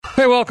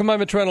Hey, welcome. I'm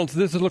Mitch Reynolds.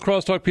 This is La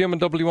Crosse Talk PM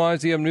and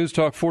WIZM News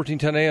Talk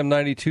 1410 AM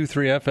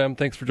 92.3 FM.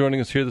 Thanks for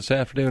joining us here this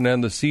afternoon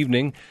and this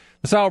evening.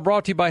 This hour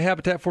brought to you by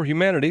Habitat for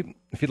Humanity.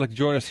 If you'd like to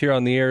join us here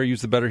on the air,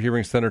 use the Better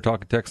Hearing Center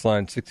talk and text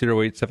line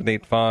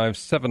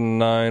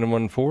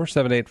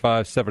 608-785-7914,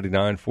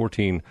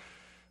 785-7914.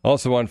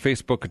 Also on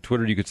Facebook and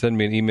Twitter, you could send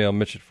me an email,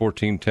 Mitch at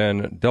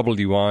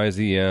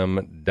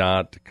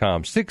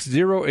 1410WIZM.com.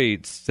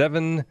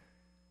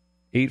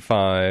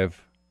 608-785-7914,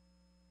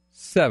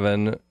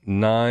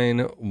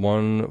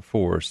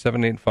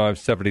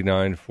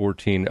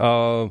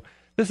 785-7914.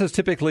 This is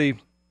typically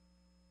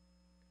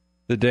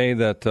the day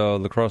that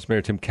La Crosse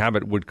Mayor Tim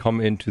Cabot would come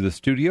into the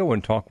studio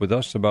and talk with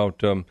us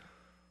about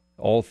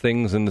all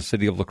things in the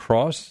city of La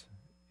Crosse.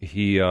 This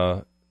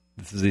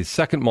is the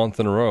second month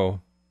in a row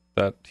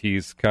that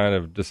he's kind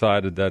of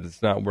decided that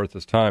it's not worth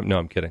his time. No,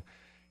 I'm kidding.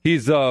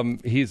 He's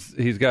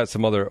got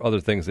some other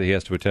things that he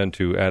has to attend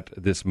to at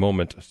this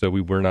moment, so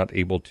we were not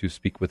able to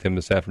speak with him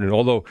this afternoon.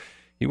 Although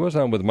he was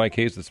on with Mike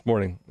Hayes this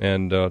morning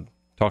and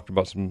talked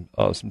about some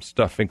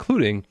stuff,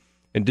 including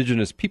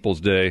Indigenous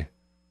Peoples Day,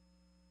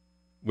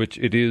 which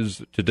it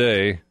is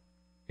today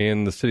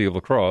in the city of La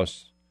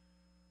Crosse.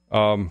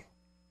 The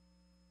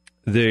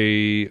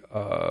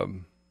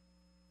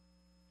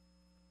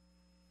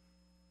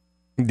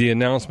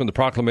announcement, the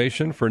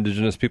proclamation for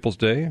Indigenous Peoples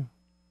Day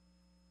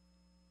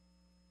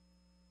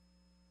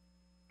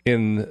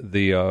in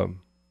the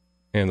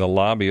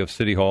lobby of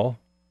City Hall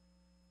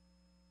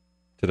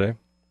today,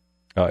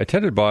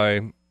 attended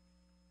by,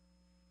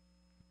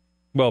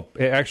 well,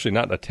 actually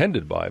not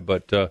attended by,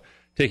 but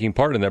taking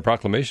part in that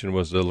proclamation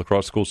was the La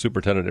Crosse School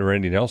Superintendent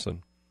Randy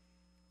Nelson.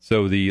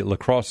 So the La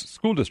Crosse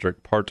School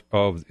District, part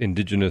of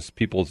Indigenous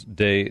Peoples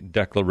Day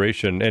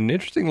Declaration. And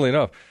interestingly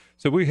enough,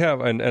 so we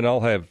have, and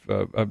I'll have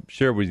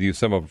share with you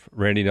some of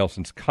Randy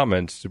Nelson's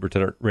comments,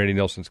 Superintendent Randy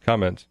Nelson's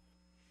comments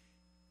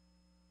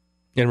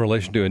in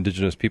relation to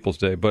Indigenous Peoples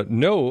Day. But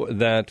know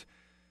that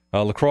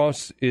La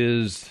Crosse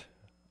is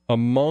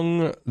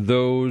among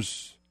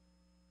those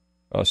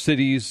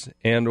cities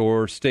and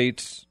or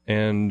states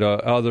and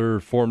other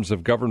forms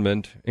of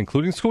government,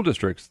 including school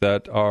districts,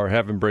 that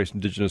have embraced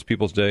Indigenous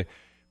Peoples Day.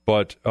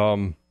 But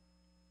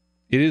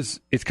it's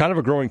kind of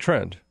a growing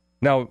trend.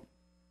 Now,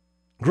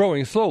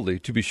 growing slowly,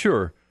 to be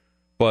sure,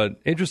 but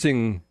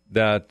interesting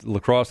that La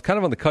Crosse kind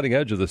of on the cutting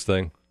edge of this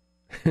thing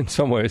in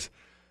some ways,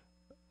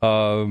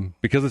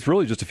 because it's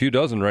really just a few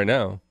dozen right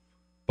now,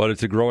 but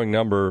it's a growing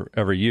number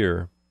every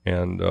year.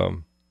 And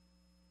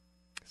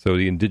so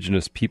the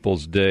Indigenous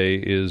Peoples Day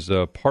is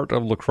part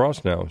of La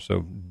Crosse now.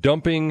 So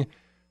dumping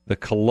the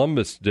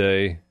Columbus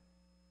Day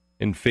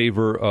in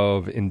favor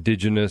of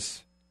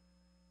Indigenous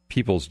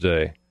Peoples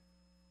Day.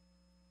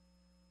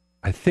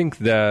 I think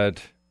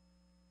that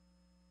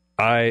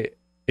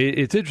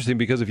it's interesting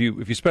because if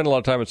you spend a lot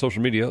of time on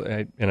social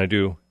media, and I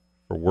do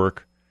for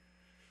work,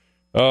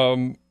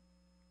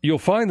 you'll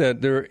find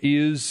that there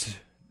is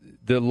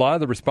a lot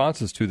of the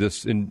responses to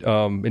this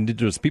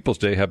Indigenous Peoples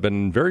Day have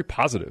been very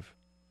positive.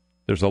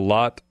 There's a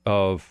lot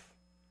of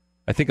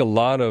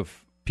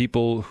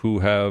people who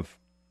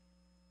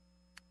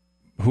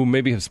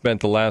maybe have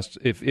spent the last,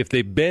 if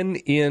they've been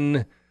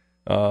in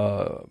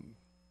a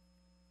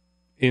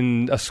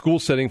school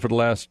setting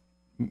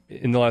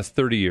in the last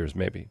 30 years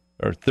maybe,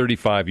 or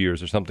 35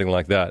 years or something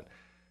like that.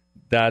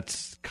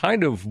 That's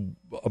kind of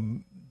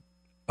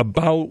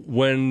about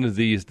when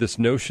this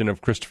notion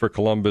of Christopher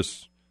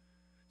Columbus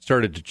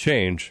started to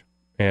change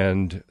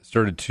and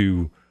started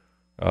to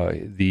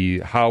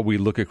how we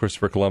look at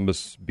Christopher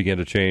Columbus began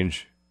to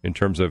change in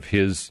terms of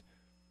his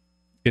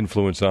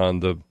influence on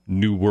the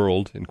New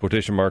World, in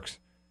quotation marks,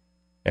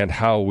 and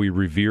how we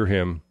revere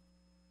him,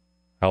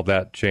 how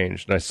that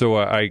changed. And so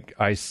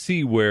I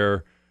see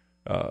where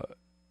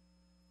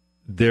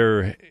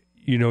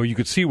you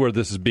could see where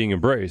this is being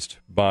embraced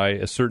by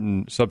a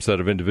certain subset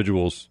of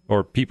individuals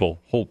or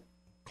people,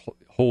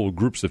 whole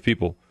groups of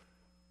people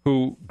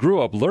who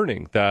grew up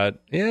learning that,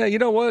 yeah, you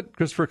know what,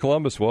 Christopher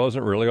Columbus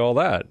wasn't really all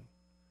that.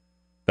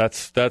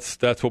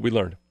 That's what we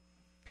learned.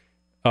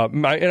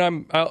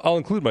 I'll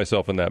include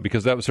myself in that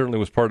because that certainly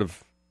was part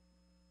of.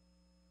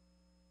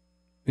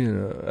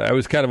 I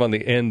was kind of on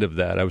the end of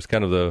that. I was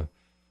kind of the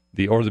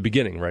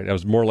beginning, right? I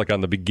was more like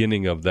on the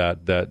beginning of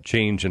that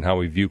change in how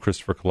we view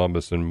Christopher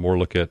Columbus, and more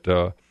look at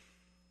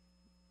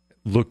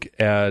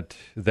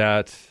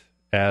that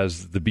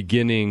as the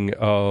beginning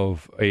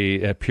of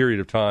a period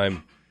of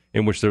time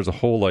in which there's a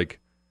whole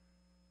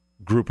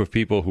group of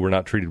people who were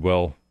not treated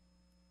well,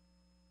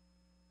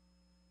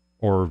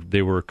 or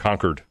they were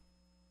conquered.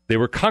 They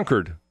were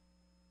conquered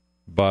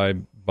by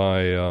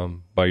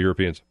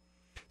Europeans.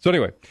 So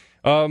anyway,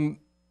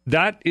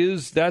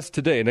 that's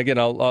today. And again,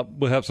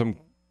 we'll have some.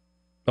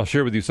 I'll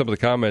share with you some of the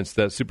comments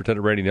that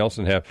Superintendent Randy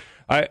Nelson have.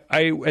 I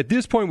at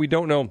this point we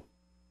don't know,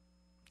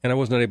 and I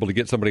was not able to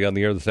get somebody on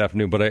the air this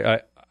afternoon,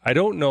 but I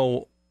don't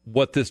know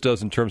what this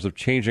does in terms of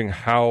changing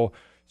how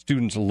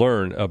students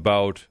learn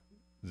about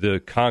the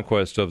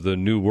conquest of the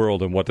New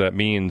World and what that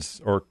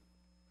means, or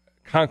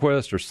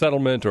conquest or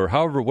settlement, or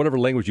whatever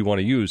language you want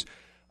to use.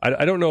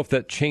 I don't know if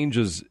that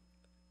changes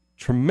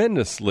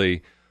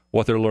tremendously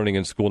what they're learning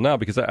in school now,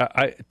 because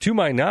I to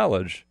my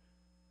knowledge,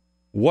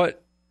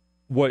 what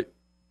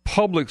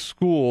public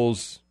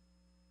schools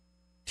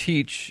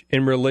teach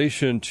in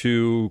relation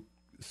to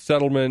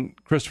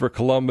settlement, Christopher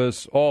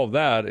Columbus, all of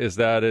that is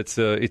that it's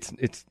a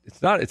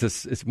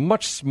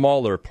much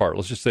smaller part.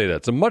 Let's just say that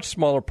it's a much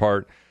smaller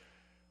part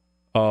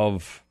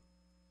of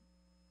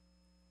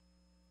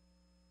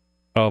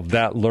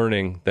that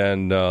learning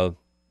than the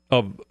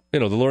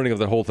learning of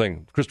the whole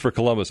thing. Christopher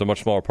Columbus, a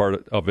much smaller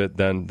part of it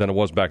than it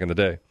was back in the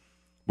day,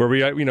 where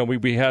we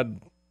had.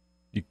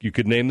 You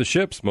could name the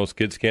ships. Most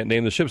kids can't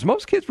name the ships.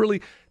 Most kids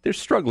they're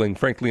struggling,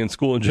 frankly, in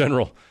school in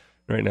general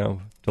right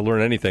now to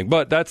learn anything.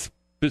 But that's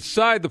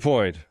beside the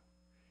point.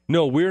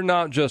 No, we're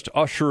not just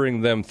ushering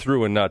them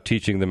through and not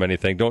teaching them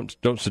anything.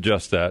 Don't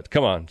suggest that.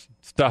 Come on,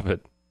 stop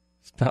it.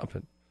 Stop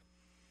it.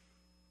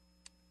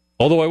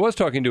 Although I was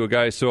talking to a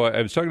guy, so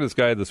I was talking to this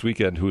guy this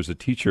weekend who was a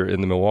teacher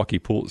in the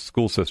Milwaukee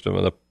school system,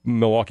 the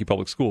Milwaukee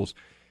Public Schools,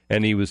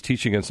 and he was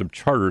teaching in some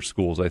charter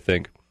schools, I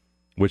think,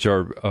 which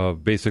are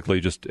basically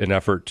just an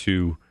effort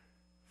to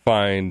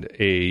find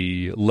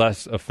a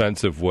less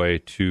offensive way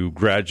to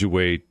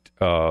graduate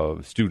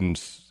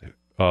students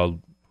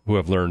who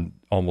have learned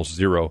almost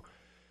zero.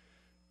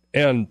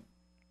 And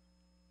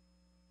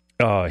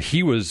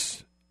it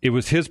was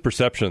his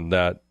perception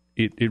that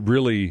it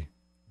really,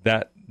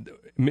 that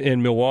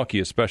in Milwaukee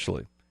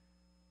especially,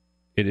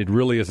 it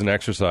really is an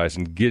exercise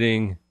in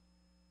getting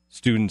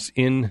students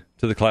into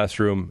the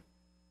classroom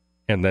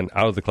and then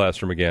out of the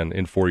classroom again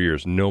in 4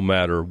 years, no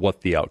matter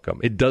what the outcome.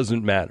 It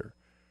doesn't matter.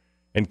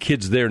 And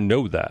kids there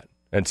know that.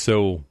 And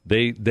so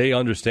they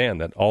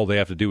understand that all they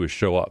have to do is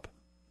show up.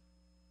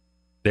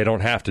 They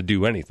don't have to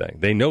do anything.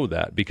 They know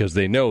that because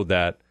they know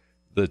that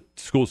the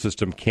school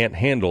system can't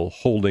handle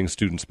holding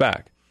students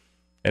back.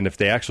 And if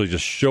they actually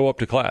just show up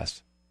to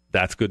class,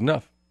 that's good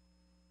enough.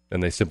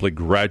 And they simply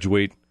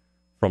graduate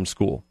from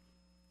school.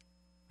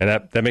 And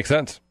that makes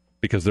sense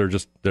because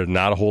there's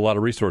not a whole lot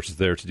of resources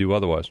there to do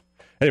otherwise.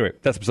 Anyway,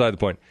 that's beside the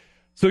point.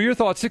 So your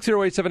thoughts,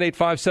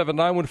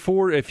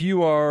 608-785-7914. If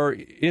you are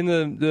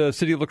in the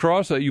city of La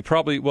Crosse, you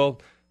probably,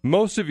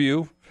 most of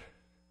you,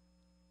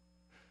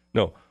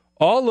 no,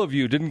 all of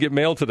you didn't get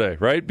mail today,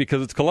 right?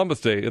 Because it's Columbus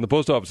Day and the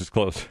post office is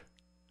closed.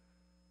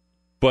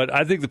 But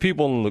I think the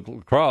people in La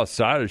Crosse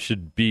side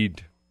should be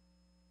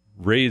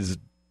raise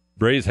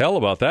hell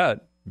about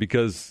that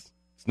because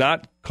it's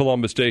not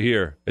Columbus Day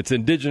here. It's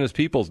Indigenous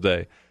Peoples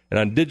Day. And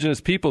on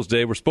Indigenous Peoples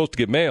Day, we're supposed to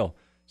get mail.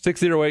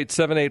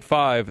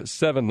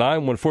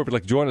 608-785-7914. If you'd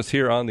like to join us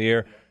here on the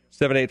air,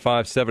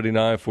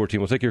 785-7914.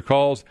 We'll take your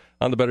calls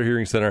on the Better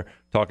Hearing Center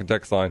talk and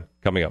text line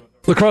coming up.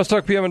 La Crosse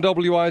Talk PM and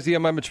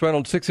WIZM. I'm Mitch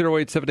Reynolds,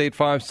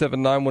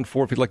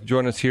 608-785-7914. If you'd like to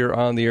join us here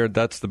on the air,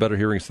 that's the Better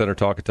Hearing Center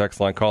talk and text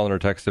line. Call in or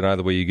text in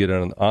either way you get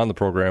on the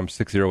program,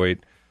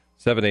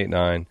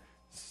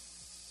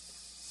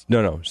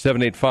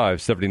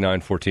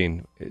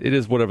 785-7914. It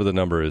is whatever the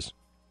number is. It's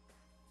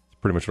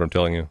pretty much what I'm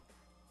telling you. I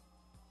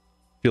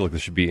feel like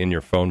this should be in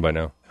your phone by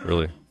now,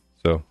 really.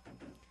 So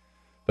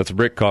that's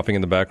Rick coughing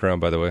in the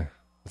background, by the way.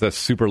 Is that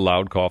super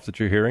loud cough that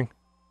you're hearing?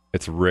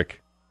 It's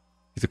Rick.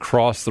 He's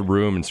across the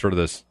room in sort of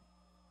this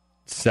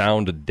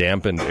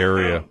sound-dampened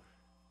area.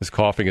 His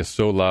coughing is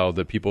so loud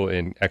that people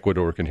in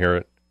Ecuador can hear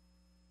it.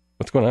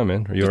 What's going on,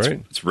 man? Are you all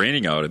right? It's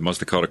raining out. It must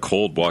have caught a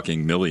cold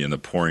walking Millie in the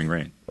pouring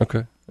rain.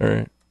 Okay, all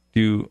right.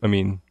 Can you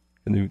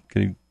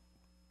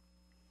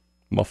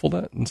muffle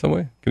that in some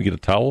way? Can we get a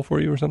towel for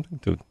you or something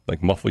to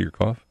like muffle your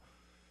cough?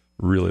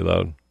 Really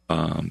loud.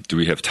 Do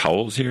we have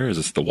towels here? Is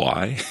this the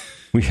Y?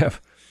 We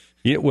have.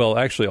 Yeah, well,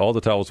 actually, all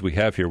the towels we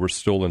have here were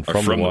stolen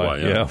from the Y.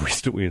 Yeah,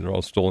 they're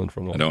all stolen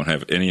from the Y. I don't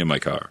have any in my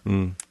car.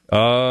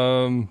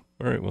 All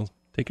right, well,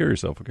 take care of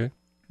yourself, okay?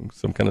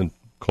 Some kind of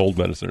cold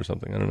medicine or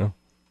something. I don't know,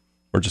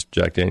 or just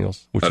Jack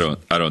Daniels.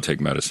 I don't take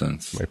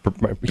medicines. You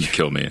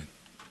kill me.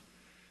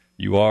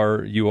 You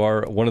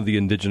are one of the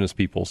indigenous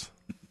peoples,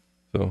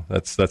 so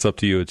that's up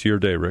to you. It's your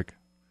day, Rick.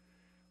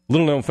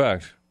 Little known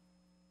fact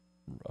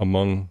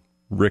among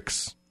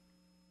Rick's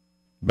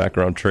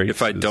background traits.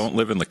 If I don't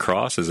live in La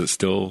Crosse, is it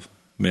still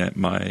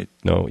my...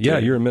 No, yeah,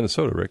 you're in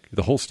Minnesota, Rick.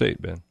 The whole state,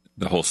 man.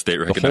 The whole state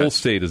recognized? The whole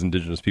state is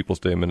Indigenous Peoples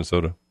Day in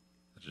Minnesota.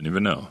 I didn't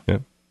even know. Yeah.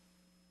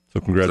 So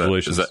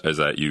congratulations. Is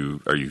that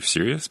you? Are you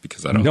serious?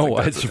 Because I don't think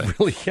that's it's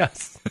really,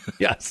 yes.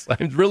 Yes,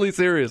 I'm really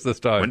serious this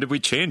time. When did we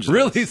change this?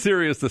 Really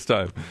serious this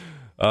time.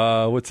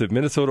 What's it?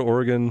 Minnesota,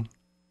 Oregon,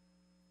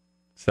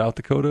 South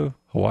Dakota,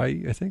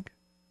 Hawaii, I think.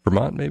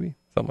 Vermont, maybe?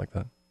 Something like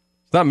that.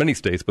 It's not many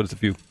states, but it's a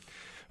few.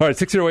 All right,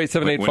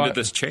 608-785. When did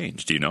this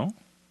change? Do you know?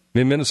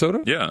 In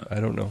Minnesota? Yeah.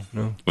 I don't know.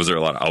 No. Was there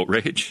a lot of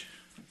outrage?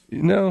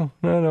 No.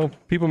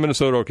 People in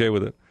Minnesota are okay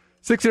with it.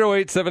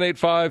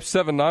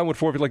 608-785-7914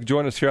 if you'd like to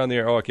join us here on the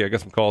air. Oh, okay, I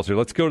got some calls here.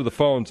 Let's go to the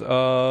phones.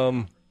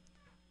 What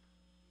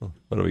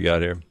do we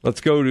got here?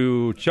 Let's go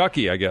to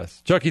Chucky, I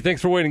guess. Chucky,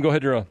 thanks for waiting. Go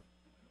ahead, you're on.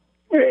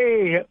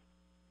 Hey,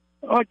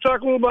 I'll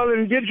talk a little about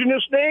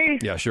Indigenous Day.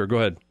 Yeah, sure. Go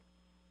ahead.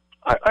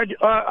 I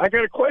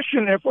got a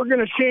question. If we're going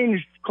to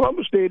change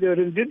Columbus Day to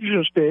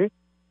Indigenous Day,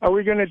 are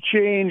we going to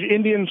change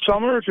Indian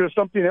Summer to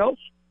something else?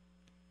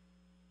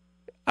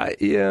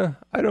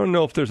 I don't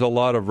know if there's a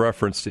lot of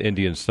reference to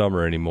Indian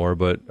summer anymore,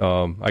 but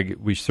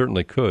we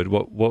certainly could.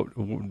 What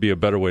would be a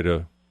better way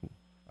to?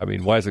 I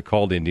mean, why is it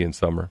called Indian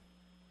summer?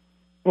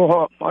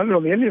 Well, I don't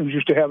know. The Indians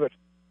used to have it.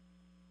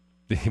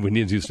 The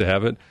Indians used to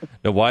have it.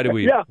 Now, why do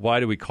we? Yeah. Why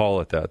do we call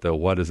it that though?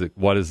 What is it?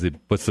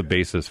 What's the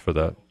basis for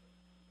that?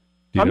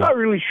 I'm not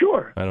really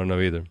sure. I don't know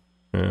either.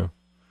 Yeah.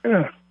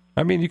 Yeah.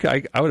 I mean,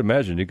 I would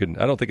imagine you could.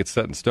 I don't think it's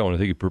set in stone. I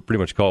think you pretty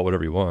much call it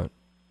whatever you want.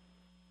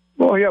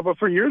 Well, yeah, but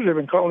for years they've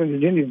been calling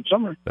it Indian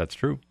summer. That's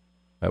true.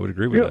 I would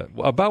agree with that.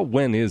 Well, about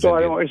when is so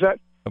Indian? I don't know, is that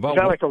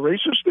like a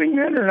racist thing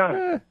then or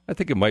not? I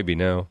think it might be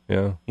now.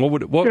 Yeah.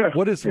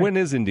 When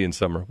is Indian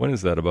summer? When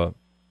is that about?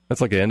 That's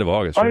like the end of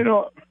August. Right? I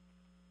know.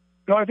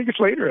 No, I think it's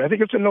later. I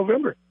think it's in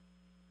November.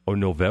 Oh,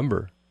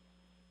 November.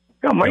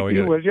 Yeah, it might be.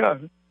 Yeah.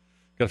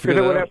 Because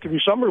it would have to be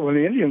summer when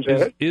the Indians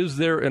had it. Is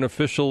there an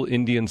official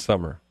Indian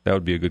summer? That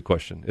would be a good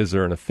question. Is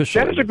there an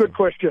official? That is a good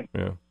question.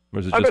 Yeah.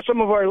 I bet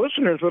some of our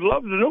listeners would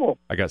love to know.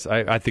 I guess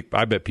I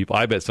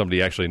bet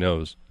somebody actually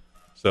knows.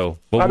 So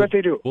I bet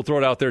they do. We'll throw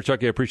it out there,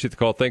 Chucky. I appreciate the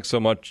call. Thanks so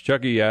much.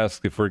 Chucky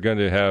asked if we're going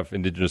to have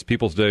Indigenous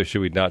Peoples Day,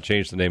 should we not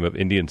change the name of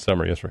Indian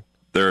Summer? Yes, Rick.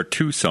 There are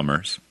 2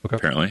 summers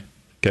apparently.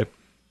 Okay.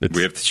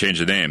 We have to change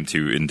the name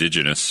to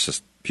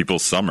Indigenous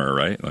Peoples Summer,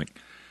 right? Like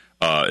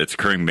it's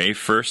occurring May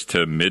 1st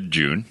to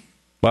mid-June.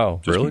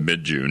 Wow, just really?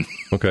 Mid-June.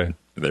 Okay.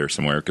 There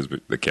somewhere because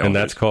the calendar. And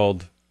that's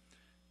called.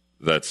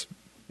 That's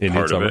Indian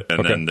part summer. of it,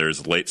 and then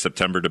there's late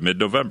September to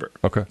mid-November.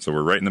 Okay. So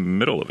we're right in the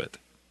middle of it.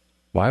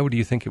 Why would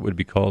you think it would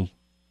be called?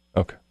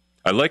 Okay.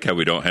 I like how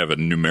we don't have a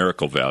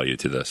numerical value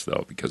to this,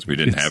 though, because we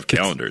didn't have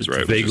calendars,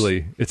 right?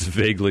 It's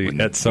vaguely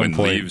at some when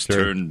point. When leaves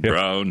turn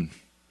brown,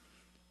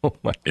 oh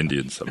my.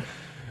 Indian summer.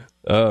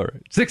 All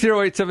right.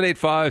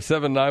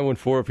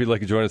 608-785-7914 if you'd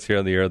like to join us here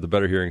on the air, the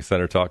Better Hearing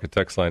Center talk and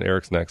text line.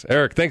 Eric's next.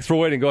 Eric, thanks for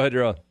waiting. Go ahead,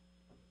 you're on.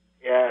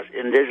 Yeah,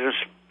 Indigenous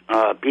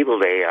People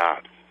Day.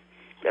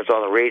 That's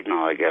all the rage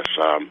now, I guess.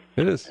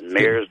 It is. And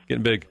mayor's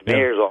getting big.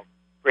 Mayor's all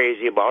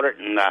crazy about it,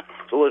 and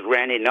so is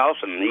Randy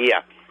Nelson.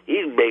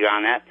 He's big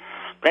on that.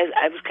 But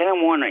I was kind of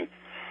wondering,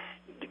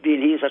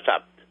 being he's such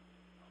a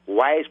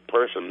wise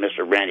person,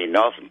 Mr. Randy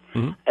Nelson,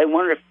 I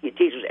wonder if he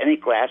teaches any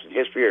class in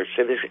history or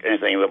civics,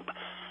 anything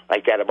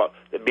like that about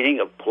the meaning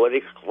of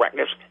political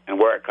correctness and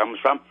where it comes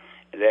from.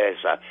 There's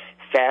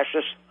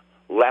fascist,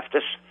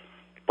 leftist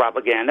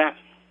propaganda.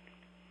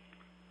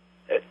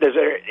 Is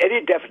there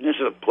any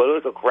definition of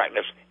political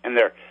correctness in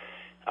their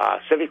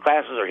civic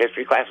classes or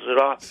history classes at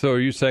all? So are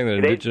you saying that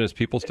Indigenous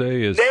Peoples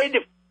Day is...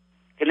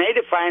 Can they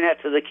define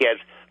that to the kids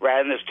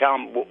rather than just tell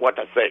them what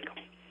to think?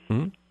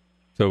 Mm-hmm.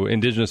 So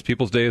Indigenous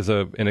Peoples Day is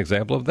an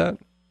example of that?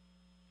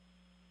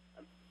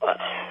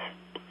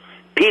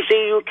 PC,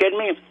 you kidding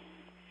me?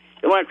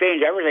 They want to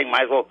change everything.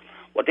 Might as well...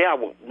 What the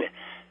hell?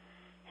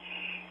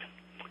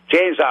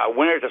 Change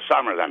winter to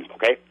summer then,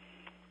 okay?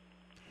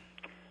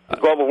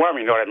 Global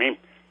warming, you know what I mean?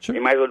 Sure.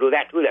 You might as well do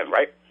that too then,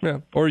 right? Yeah.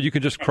 Or you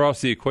could just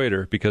cross the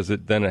equator because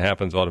then it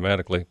happens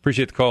automatically.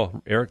 Appreciate the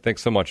call, Eric.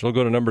 Thanks so much. We'll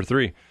go to number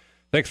 3.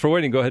 Thanks for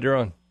waiting. Go ahead, you're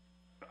on.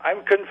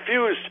 I'm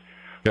confused.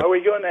 Yep. Are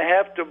we going to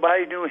have to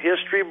buy new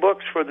history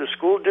books for the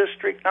school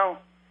district now?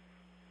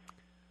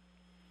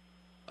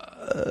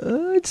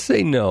 I'd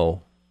say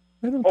no.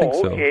 I don't think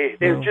so. Okay.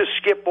 They'll just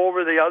skip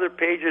over the other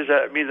pages,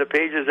 the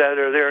pages that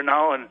are there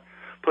now and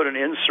put an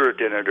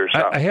insert in it or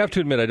something. I have to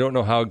admit, I don't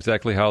know how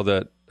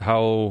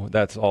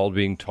that's all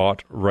being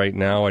taught right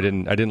now. I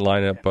didn't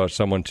line up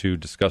someone to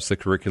discuss the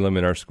curriculum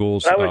in our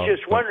schools. I was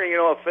just wondering,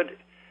 if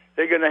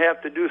they're going to have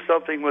to do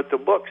something with the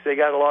books. They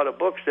got a lot of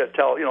books that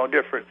tell,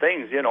 different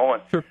things, and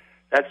sure.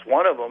 That's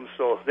one of them.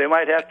 So they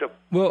might have to.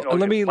 Well, buy all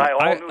new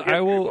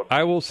history books.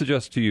 I will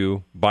suggest to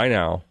you by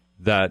now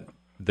that,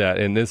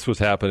 and this was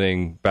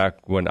happening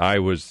back when I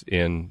was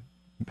in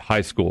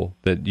high school,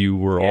 that you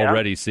were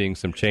already seeing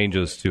some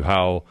changes to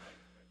how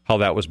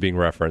that was being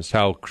referenced,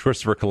 how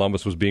Christopher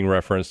Columbus was being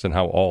referenced, and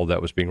how all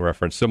that was being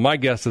referenced. So my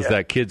guess is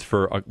that kids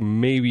for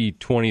maybe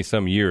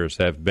 20-some years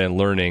have been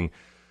learning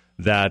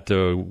that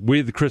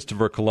with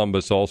Christopher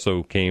Columbus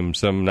also came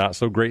some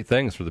not-so-great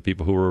things for the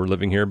people who were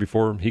living here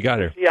before he got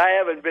here. See, I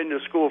haven't been to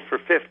school for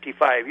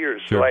 55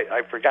 years, so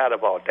I forgot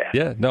about that.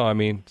 Yeah, no, I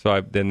mean,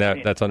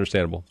 that's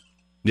understandable.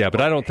 Yeah, but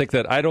I don't think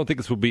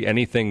this will be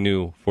anything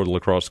new for the La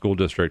Crosse School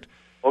District.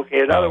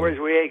 Okay, in other words,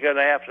 we ain't going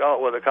to have to out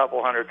with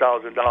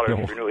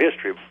 $200,000 for new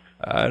history.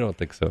 I don't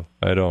think so.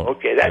 I don't.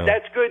 Okay,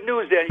 that's good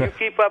news then. You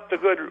keep up the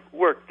good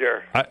work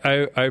there.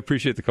 I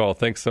appreciate the call.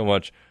 Thanks so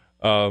much.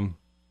 I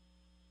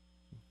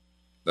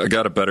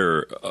got a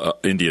better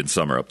Indian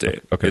summer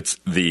update. Okay. It's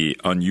the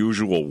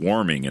unusual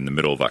warming in the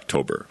middle of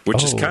October,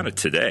 which is kind of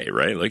today,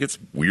 right? Like it's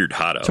weird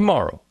hot out.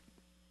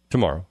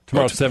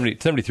 Tomorrow's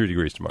 73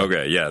 degrees tomorrow.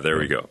 Okay, yeah, there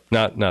we go.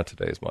 Not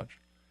today as much.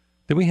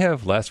 Did we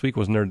have last week?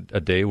 Wasn't there a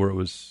day where it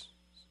was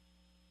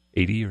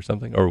 80 or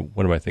something? Or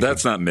what am I thinking?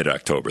 That's not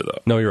mid-October,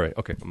 though. No, you're right.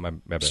 Okay, my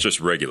bad. It's just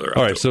regular October.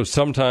 All right, so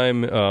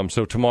sometime,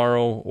 so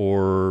tomorrow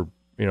or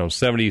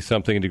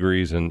 70-something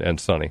degrees and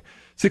sunny.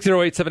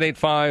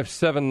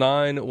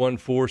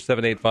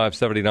 608-785-7914,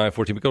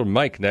 785-7914. We go to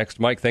Mike next.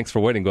 Mike, thanks for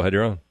waiting. Go ahead,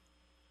 you're on.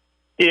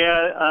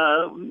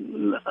 Yeah,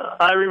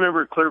 I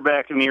remember clear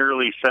back in the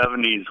early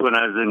 70s when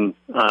I was in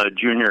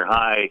junior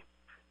high,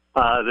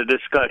 the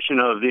discussion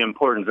of the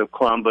importance of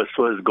Columbus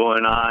was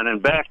going on.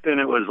 And back then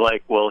it was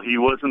like, well, he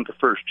wasn't the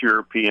first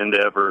European to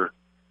ever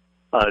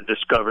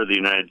discover the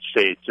United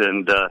States.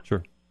 And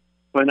Sure.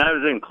 when I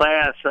was in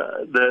class,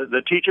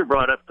 the teacher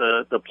brought up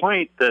the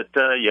point that,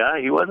 yeah,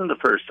 he wasn't the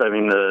first. I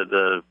mean,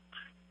 the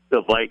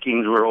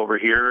Vikings were over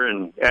here,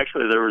 and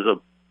actually there was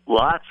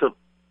lots of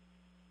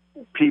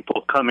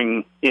people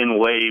coming in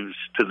waves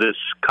to this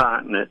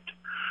continent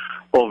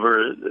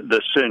over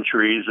the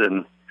centuries,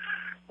 and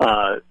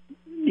but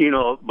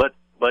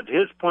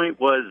his point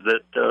was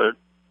that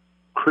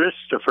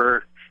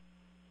Christopher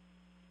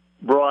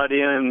brought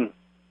in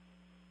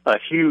a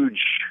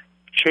huge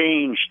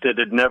change that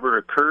had never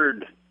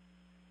occurred.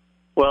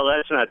 Well,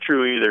 that's not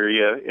true either.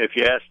 If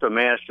you ask the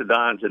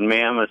mastodons and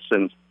mammoths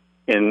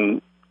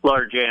and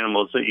large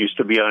animals that used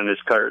to be on this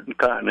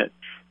continent,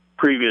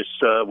 previous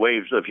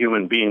waves of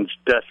human beings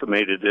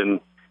decimated and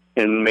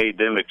made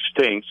them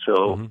extinct.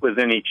 So with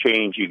any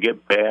change, you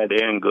get bad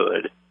and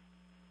good.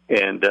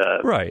 And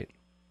right.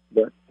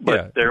 But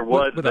there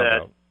was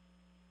that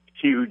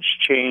huge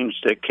change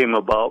that came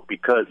about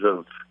because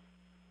of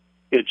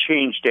it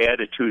changed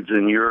attitudes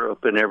in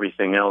Europe and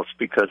everything else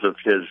because of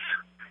his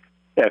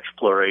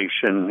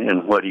exploration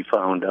and what he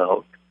found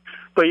out.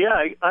 But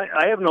yeah,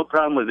 I have no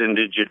problem with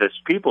Indigenous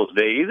Peoples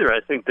Day either.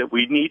 I think that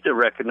we need to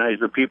recognize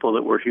the people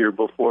that were here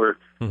before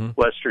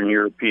Western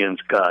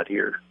Europeans got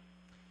here.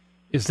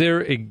 Is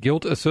there a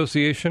guilt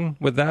association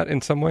with that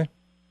in some way?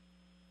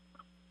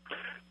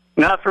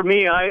 Not for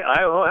me.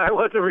 I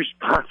wasn't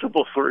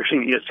responsible for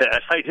any of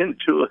that. I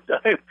didn't do it.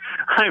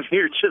 I'm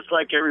here just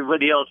like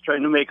everybody else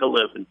trying to make a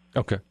living.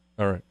 Okay.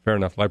 All right. Fair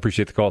enough. I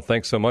appreciate the call.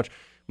 Thanks so much.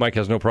 Mike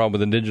has no problem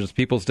with Indigenous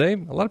Peoples Day.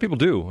 A lot of people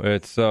do.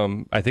 It's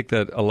I think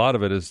that a lot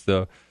of it is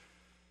the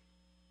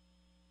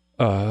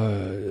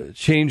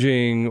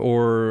changing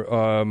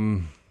or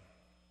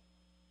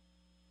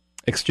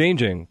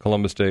exchanging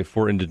Columbus Day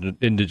for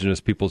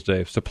Indigenous Peoples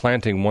Day,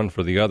 supplanting one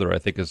for the other, I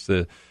think is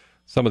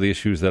some of the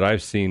issues that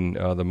I've seen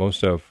the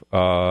most of.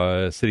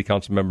 City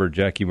Council member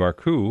Jackie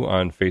Marcoux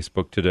on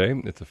Facebook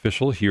today. It's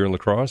official here in La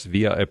Crosse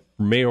via a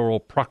mayoral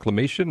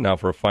proclamation. Now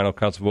for a final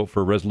council vote for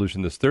a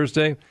resolution this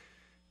Thursday.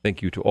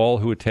 Thank you to all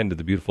who attended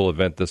the beautiful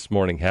event this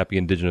morning. Happy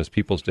Indigenous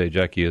Peoples Day.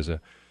 Jackie has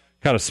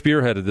kind of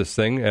spearheaded this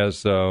thing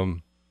as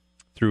through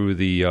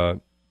the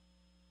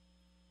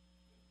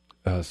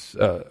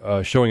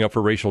showing up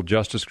for racial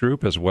justice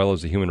group as well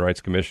as the Human Rights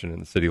Commission in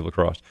the city of La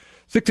Crosse.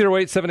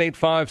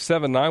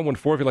 608-785-7914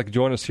 if you'd like to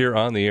join us here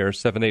on the air,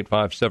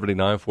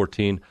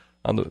 785-7914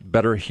 on the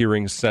Better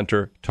Hearing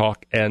Center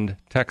talk and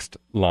text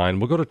line.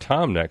 We'll go to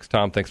Tom next.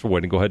 Tom, thanks for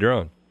waiting. Go ahead, you're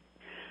on.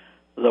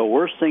 The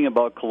worst thing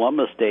about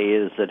Columbus Day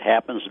is it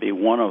happens to be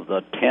one of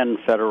the 10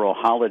 federal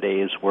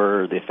holidays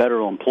where the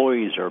federal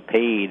employees are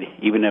paid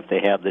even if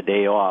they have the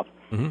day off.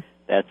 Mm-hmm.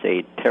 That's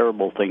a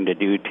terrible thing to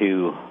do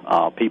to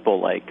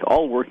people like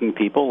all working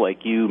people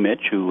like you,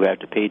 Mitch, who have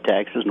to pay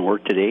taxes and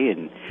work today.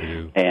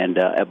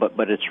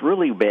 But it's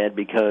really bad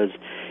because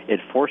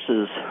it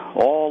forces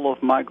all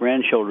of my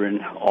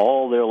grandchildren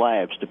all their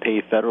lives to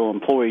pay federal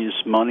employees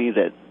money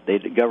that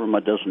the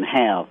government doesn't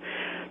have.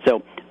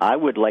 So I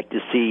would like to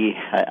see,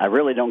 I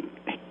really don't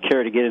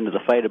care to get into the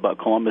fight about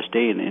Columbus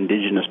Day and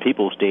Indigenous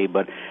Peoples Day,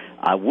 but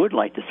I would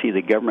like to see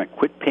the government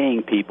quit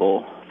paying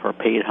people for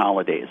paid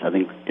holidays. I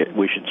think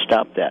we should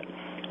stop that.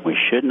 We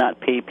should not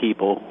pay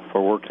people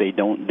for work they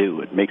don't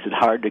do. It makes it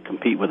hard to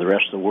compete with the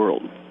rest of the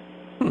world.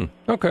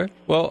 Okay.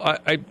 Well,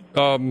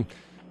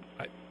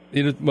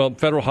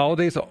 federal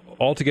holidays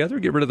altogether,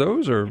 get rid of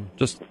those, or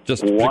just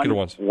particular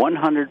ones?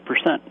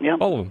 100%. Yeah.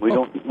 All of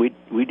them.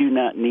 We do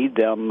not need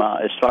them.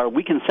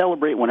 We can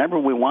celebrate whenever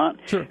we want,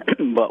 sure.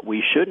 But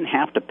we shouldn't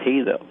have to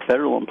pay the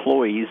federal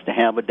employees to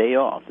have a day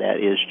off. That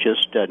is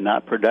just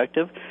not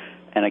productive.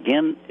 And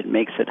again, it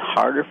makes it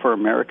harder for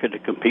America to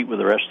compete with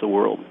the rest of the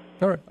world.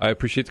 All right. I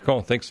appreciate the call.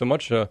 Thanks so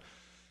much.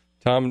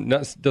 Tom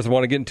doesn't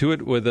want to get into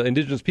it with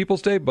Indigenous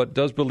Peoples Day, but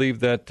does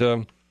believe that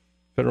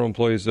federal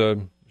employees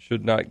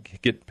should not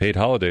get paid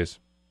holidays.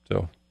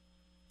 So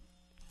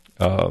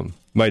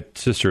my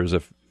sister is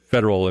a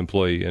federal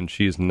employee, and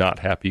she's not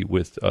happy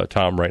with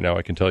Tom right now.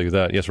 I can tell you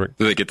that. Yes, Rick?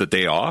 Do they get the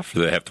day off, or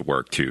do they have to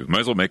work, too? Might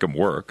as well make them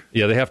work.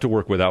 Yeah, they have to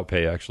work without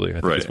pay, actually.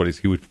 I think that's what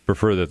he would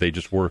prefer, that they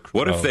just work.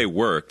 What if they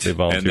worked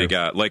and they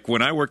got, like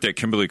when I worked at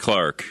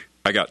Kimberly-Clark,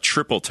 I got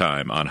triple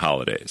time on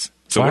holidays.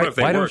 So what if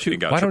they worked and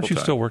got triple time? Why don't you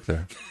still work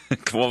there?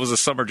 Well, it was a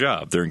summer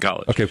job during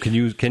college. Okay, can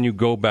you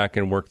go back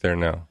and work there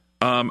now?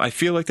 I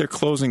feel like they're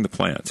closing the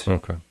plant.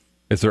 Okay.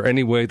 Is there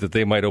any way that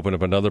they might open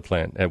up another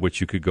plant at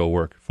which you could go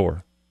work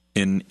for?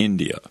 In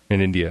India.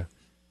 In India.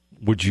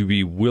 Would you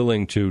be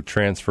willing to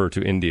transfer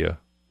to India?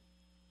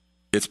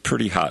 It's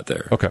pretty hot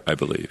there, okay. I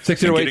believe.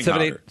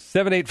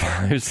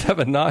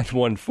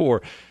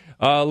 608-785-7914.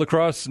 La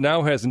Crosse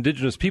now has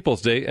Indigenous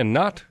Peoples Day and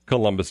not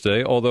Columbus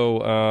Day,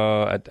 although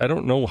I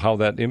don't know how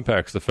that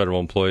impacts the federal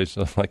employees,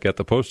 like at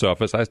the post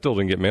office. I still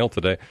didn't get mail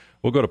today.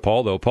 We'll go to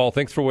Paul, though. Paul,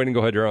 thanks for waiting. Go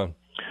ahead, you're on.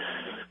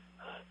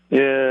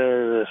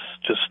 Yeah, this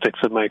just sticks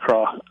in my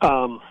craw.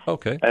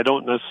 Okay. I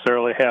don't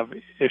necessarily have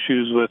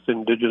issues with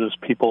Indigenous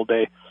People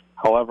Day.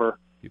 However,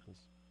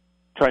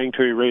 trying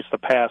to erase the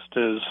past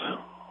is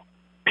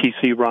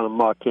PC run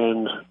amok,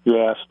 and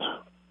you asked,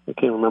 I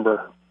can't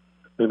remember,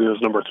 maybe it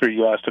was number 3,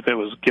 you asked if it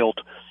was guilt.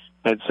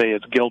 I'd say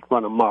it's guilt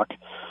run amok.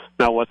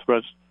 Now, what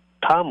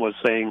Tom was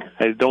saying,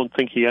 I don't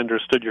think he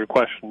understood your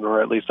question,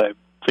 or at least I'm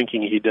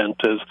thinking he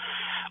didn't, is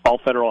all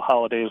federal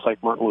holidays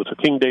like Martin Luther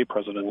King Day,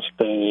 President's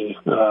Day,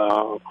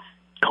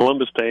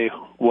 Columbus Day,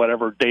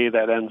 whatever day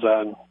that ends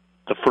on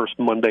the first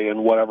Monday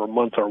in whatever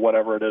month or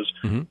whatever it is,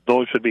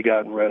 those should be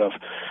gotten rid of.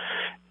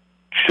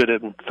 Should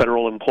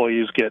federal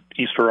employees get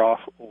Easter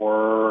off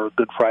or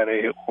Good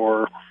Friday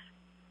or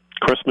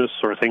Christmas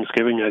or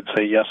Thanksgiving? I'd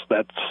say yes,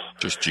 that's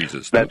just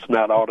Jesus. That's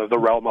not out of the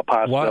realm of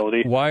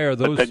possibility. Why are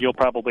those? But then you'll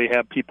probably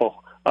have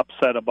people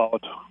upset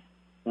about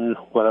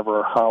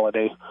whatever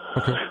holiday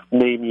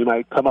name you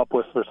might come up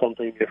with or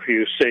something. If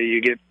you say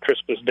you get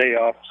Christmas Day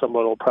off,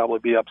 someone will probably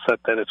be upset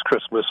that it's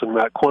Christmas and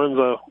not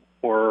Kwanzaa,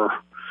 or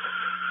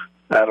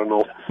I don't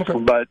know. Okay.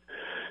 But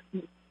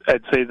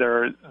I'd say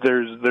there's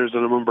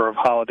a number of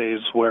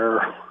holidays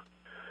where,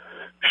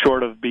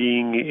 short of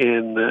being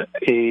in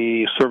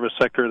a service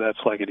sector that's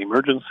like an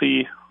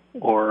emergency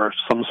or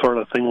some sort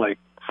of thing like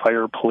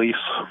fire, police,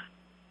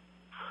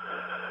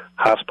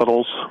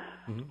 hospitals,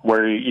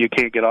 where you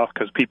can't get off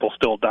because people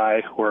still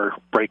die or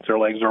break their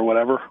legs or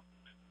whatever,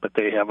 but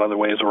they have other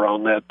ways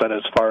around that. But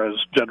as far as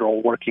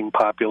general working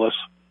populace,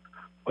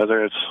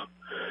 whether it's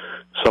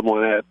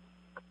someone at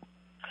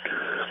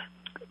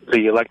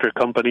the electric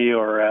company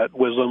or at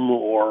WISM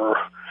or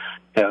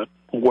at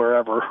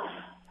wherever,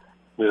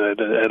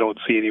 I don't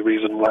see any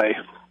reason why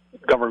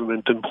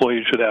government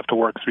employees should have to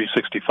work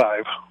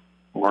 365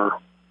 or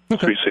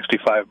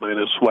 365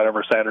 minus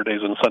whatever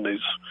Saturdays and Sundays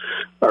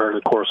are in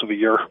the course of a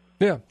year.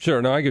 Yeah,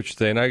 sure. No, I get what you're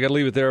saying. I got to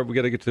leave it there. We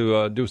got to get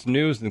to do some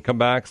news and come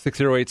back.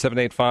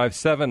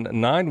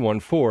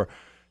 608-785-7914,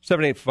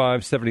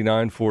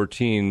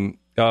 785-7914.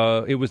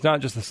 It was not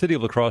just the city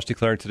of La Crosse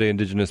declaring today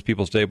Indigenous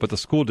Peoples Day, but the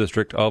school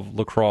district of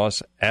La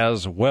Crosse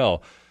as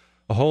well.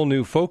 A whole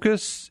new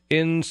focus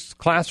in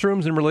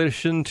classrooms in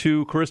relation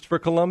to Christopher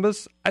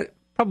Columbus?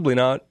 Probably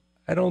not.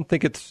 I don't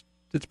think it's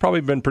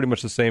probably been pretty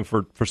much the same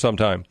for some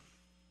time.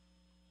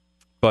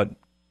 But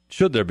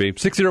should there be?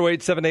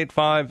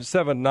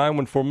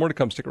 608-785-7914. More to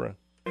come. Stick around.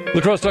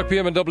 La Crosse Talk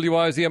PM and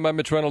WIZM. I'm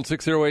Mitch Reynolds.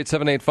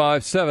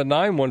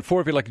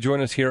 608-785-7914. If you'd like to join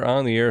us here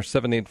on the air,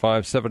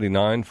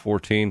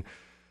 785-7914.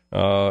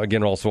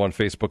 Again, also on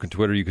Facebook and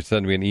Twitter. You can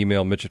send me an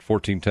email, Mitch at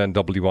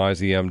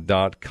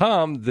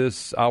 1410WIZM.com.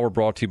 This hour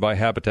brought to you by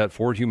Habitat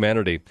for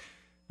Humanity.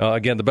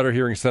 Again, the Better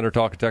Hearing Center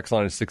talk and text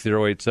line is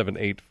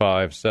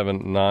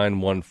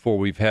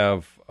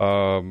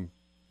 608-785-7914.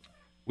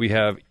 We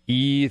have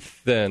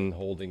Ethan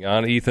holding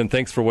on. Ethan,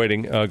 thanks for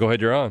waiting. Go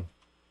ahead, you're on.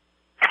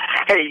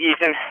 Hey,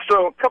 Ethan.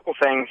 So a couple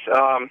things.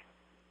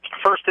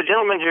 First, the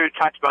gentleman who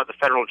talked about the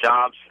federal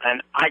jobs,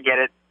 and I get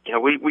it. You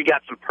know, we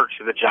got some perks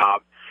of the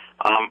job.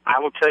 I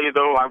will tell you,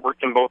 though, I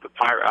worked in both the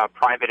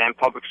private and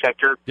public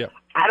sector. Yeah.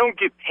 I don't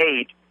get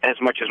paid as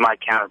much as my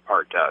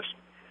counterpart does.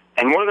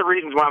 And one of the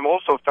reasons why I'm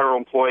also a federal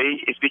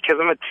employee is because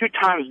I'm a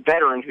 2-time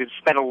veteran who's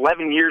spent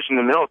 11 years in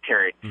the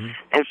military. Mm-hmm.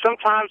 And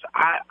sometimes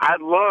I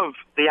love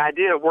the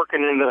idea of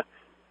working in the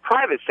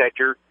private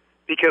sector,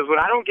 because when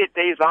I don't get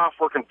days off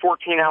working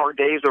 14-hour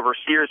days over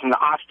Sears in the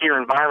austere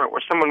environment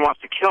where someone wants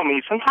to kill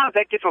me, sometimes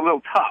that gets a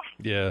little tough.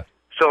 Yeah.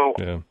 So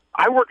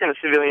I work in a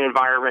civilian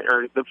environment,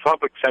 or the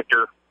public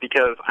sector,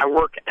 because I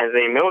work as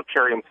a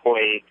military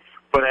employee,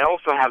 but I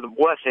also have the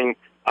blessing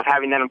of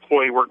having that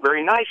employee work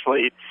very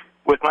nicely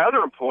with my other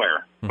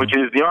employer, which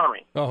is the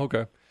Army. Oh,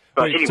 okay.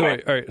 But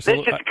anyway, all right, that's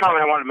just a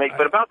comment I wanted to make.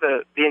 But about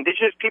the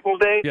Indigenous Peoples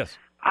Day, yes,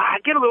 I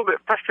get a little bit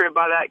frustrated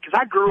by that because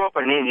I grew up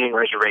on an Indian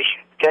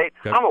reservation, okay?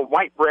 I'm a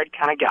white bread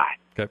kind of guy,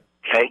 okay?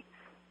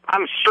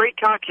 I'm straight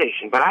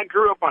Caucasian, but I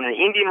grew up on an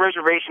Indian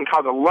reservation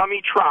called the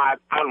Lummi Tribe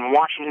out in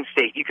Washington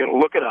State. You can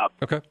look it up.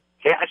 Okay,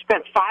 I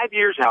spent 5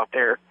 years out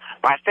there.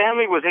 My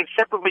family was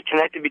inseparably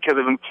connected because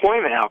of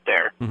employment out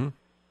there. Mm-hmm.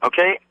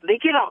 Okay, the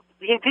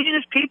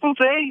Indigenous Peoples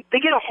Day, they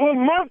get a whole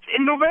month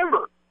in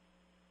November.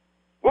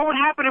 What would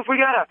happen if we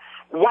got a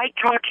white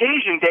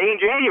Caucasian day in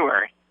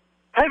January?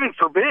 Heaven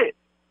forbid.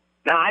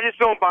 No, I just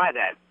don't buy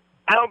that.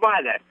 I don't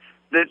buy that.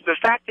 The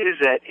fact is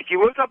that if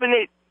you look up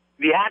in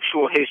the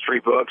actual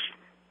history books,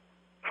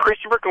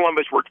 Christopher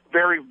Columbus worked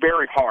very,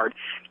 very hard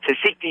to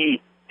seek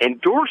the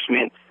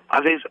endorsement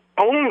of his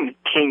own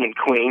king and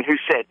queen, who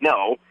said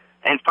no,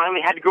 and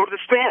finally had to go to the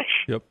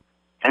Spanish. Yep.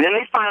 And then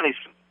they finally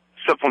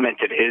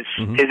supplemented his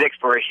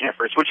exploration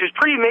efforts, which is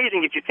pretty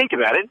amazing if you think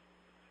about it,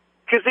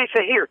 because they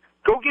say, here,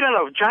 go get on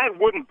a giant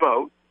wooden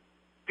boat,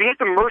 be at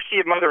the mercy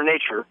of Mother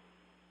Nature,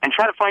 and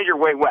try to find your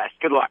way west.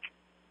 Good luck.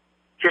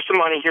 Here's some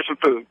money, here's some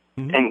food,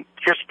 and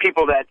here's some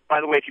people that,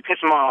 by the way, if you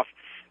piss them off,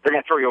 they're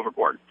going to throw you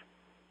overboard.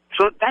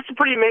 So that's a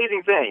pretty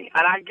amazing thing,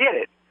 and I get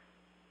it.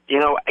 You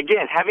know,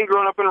 again, having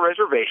grown up on a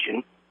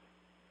reservation,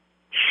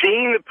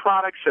 seeing the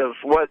products of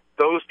what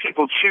those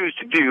people choose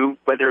to do,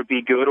 whether it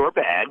be good or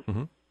bad,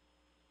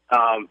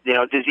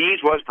 Disease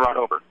was brought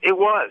over. It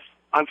was,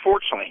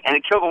 unfortunately, and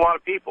it killed a lot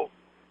of people.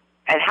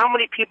 And how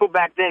many people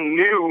back then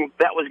knew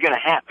that was going to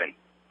happen?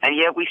 And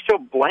yet we still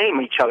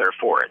blame each other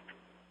for it.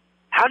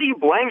 How do you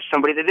blame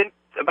somebody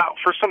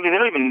for something they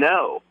don't even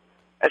know?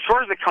 As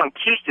far as the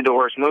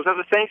conquistadors and those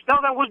other things, no,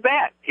 that was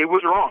bad. It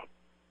was wrong.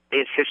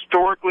 It's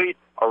historically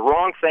a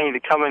wrong thing to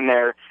come in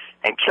there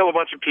and kill a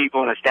bunch of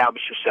people and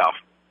establish yourself.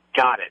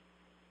 Got it.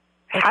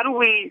 How do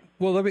we?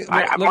 Well,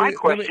 my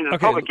question to the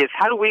public is: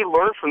 how do we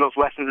learn from those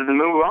lessons and then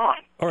move on?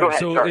 All right.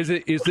 So, is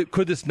it?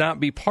 Could this not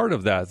be part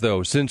of that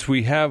though? Since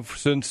we learn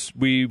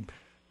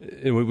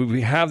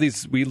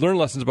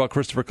lessons about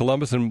Christopher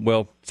Columbus,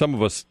 and some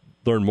of us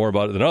learn more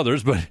about it than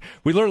others, but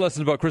we learn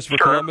lessons about Christopher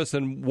Columbus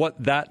and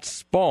what that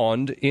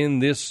spawned in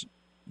this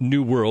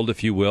new world,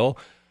 if you will.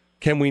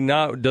 Can we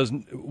not?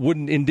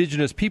 Wouldn't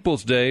Indigenous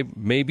Peoples Day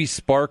maybe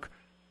spark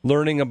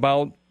learning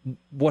about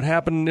what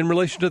happened in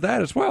relation to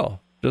that as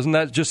well? Doesn't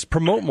that just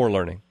promote more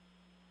learning?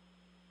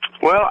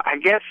 Well, I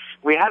guess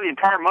we have the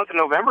entire month of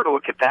November to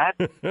look at that.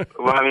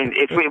 Well, I mean,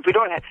 if we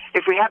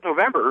have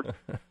November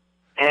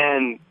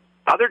and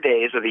other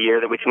days of the year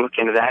that we can look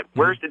into that,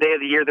 where's the day of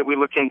the year that we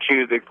look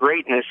into the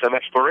greatness of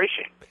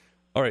exploration?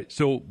 All right.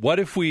 So what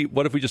if we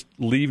just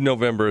leave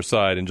November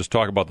aside and just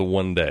talk about the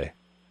one day?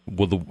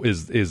 But can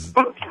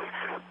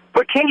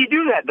you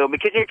do that though?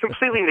 Because you're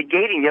completely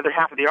negating the other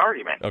half of the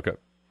argument. Okay,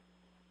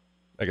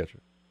 I got you.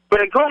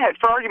 But go ahead,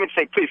 for argument's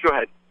sake, please go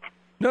ahead.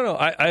 No,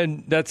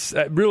 that's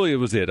really it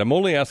was it. I'm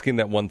only asking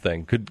that one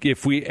thing.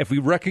 If we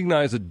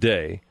recognize a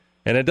day,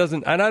 and it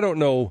doesn't, and I don't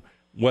know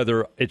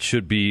whether it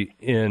should be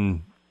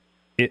in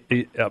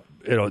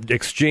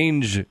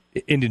exchange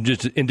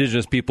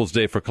Indigenous Peoples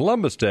Day for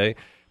Columbus Day,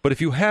 but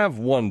if you have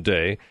one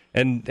day,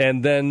 and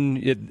then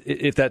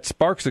if that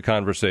sparks a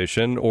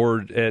conversation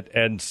or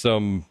and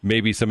some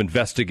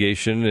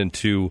investigation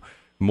into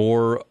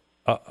more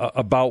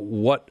about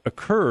what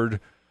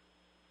occurred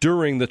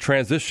during the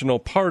transitional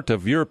part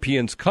of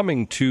Europeans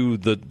coming to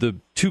the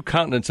two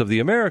continents of the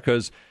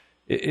Americas,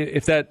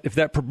 if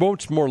that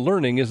promotes more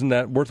learning, isn't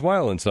that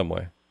worthwhile in some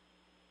way?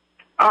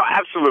 Oh,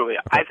 absolutely.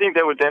 Okay. I think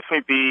that would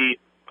definitely be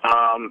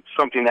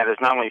something that is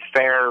not only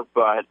fair,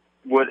 but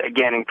would,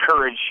 again,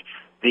 encourage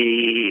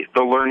the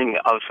learning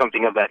of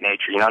something of that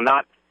nature.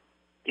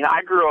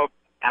 I grew up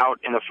out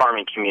in the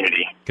farming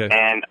community, okay,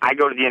 and I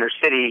go to the inner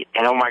city,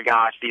 and oh my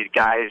gosh, these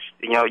guys,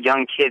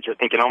 young kids are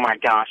thinking, oh my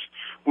gosh,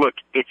 look,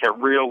 it's a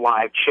real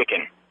live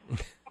chicken.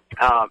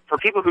 For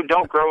people who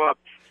don't grow up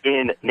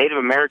in Native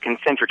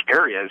American-centric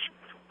areas,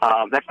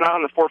 that's not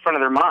on the forefront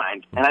of their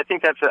mind, and I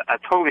think that's a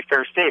totally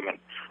fair statement.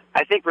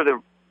 I think where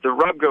the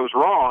rub goes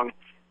wrong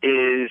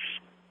is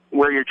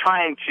where you're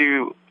trying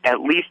to, at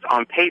least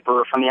on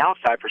paper, from the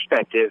outside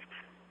perspective,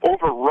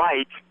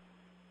 overwrite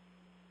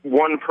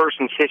one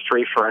person's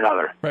history for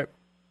another. Right.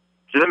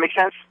 Does that make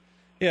sense?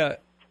 Yeah,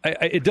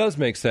 it does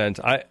make sense.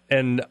 I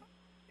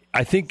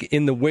think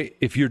in the way,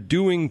 if you're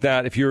doing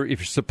that, if you're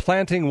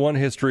supplanting one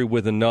history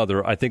with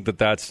another, I think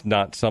that's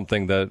not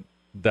something that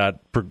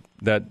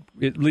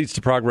it leads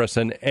to progress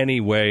in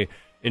any way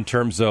in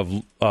terms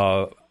of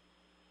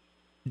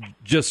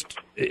just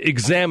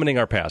examining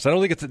our past. I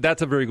don't think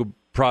that's a very good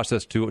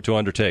process to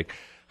undertake.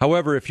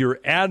 However, if you're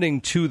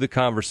adding to the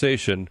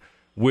conversation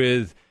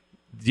with,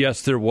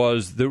 yes, there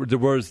was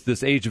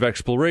this age of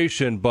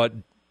exploration, but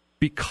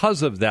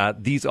because of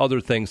that, these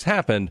other things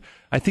happened,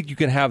 I think you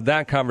can have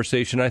that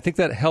conversation. I think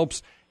that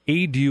helps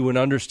aid you in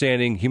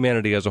understanding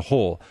humanity as a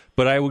whole.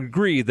 But I would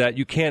agree that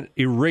you can't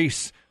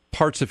erase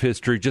parts of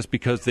history just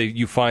because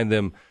you find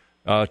them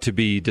to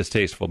be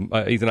distasteful.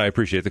 Ethan, I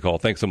appreciate the call.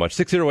 Thanks so much.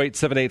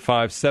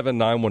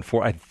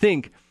 608-785-7914. I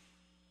think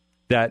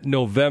that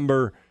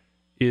November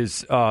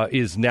is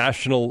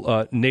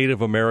National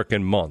Native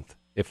American Month,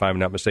 if I'm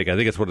not mistaken. I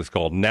think that's what it's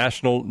called.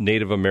 National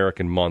Native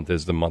American Month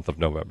is the month of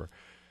November.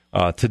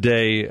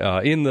 Today,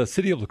 in the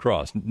city of La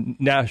Crosse,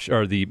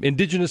 the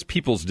Indigenous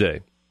Peoples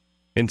Day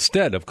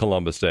instead of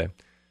Columbus Day.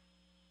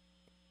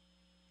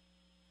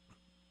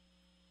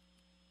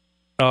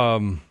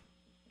 When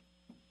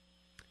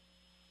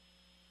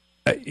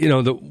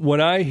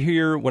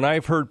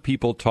I've heard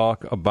people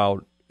talk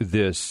about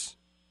this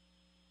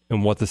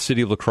and what the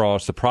city of La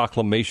Crosse, the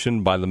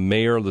proclamation by the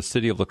mayor of the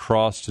city of La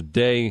Crosse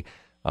today,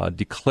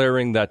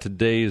 declaring that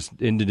today is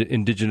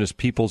Indigenous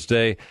Peoples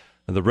Day,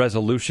 the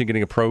resolution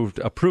getting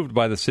approved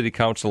by the city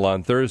council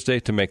on Thursday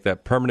to make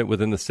that permanent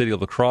within the city of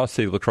La Crosse.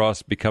 City of La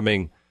Crosse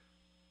becoming,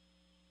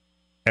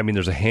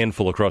 there's a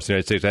handful across the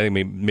United States. I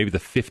think maybe the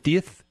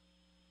 50th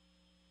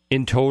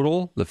in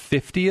total, the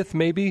 50th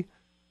maybe,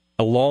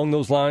 along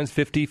those lines,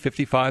 50,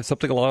 55,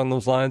 something along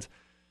those lines.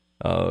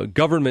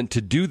 Government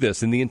to do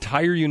this in the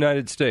entire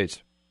United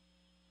States.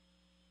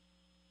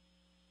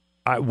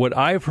 What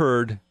I've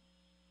heard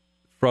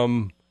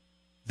from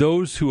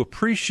those who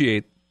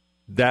appreciate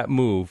that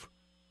move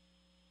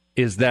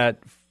is that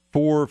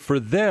for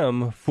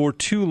them, for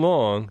too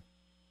long,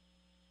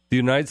 the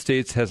United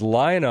States has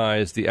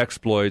lionized the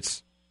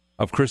exploits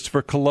of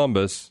Christopher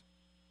Columbus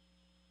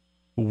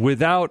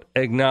without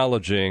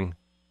acknowledging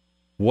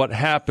what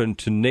happened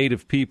to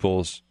native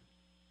peoples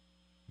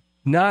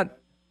not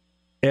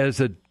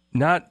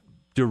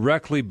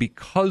directly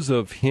because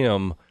of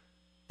him,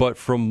 but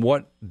from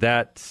what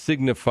that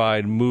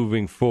signified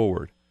moving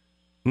forward.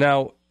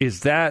 Now,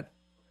 is that,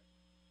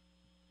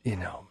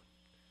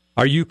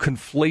 are you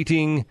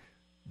conflating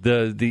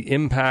the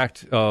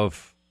impact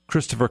of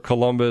Christopher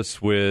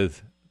Columbus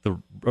with the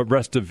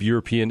rest of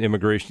European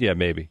immigration? Yeah,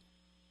 maybe.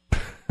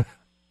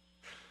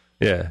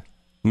 Yeah,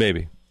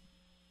 maybe.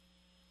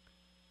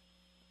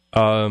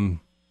 But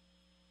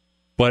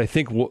I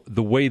think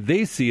the way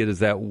they see it is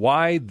that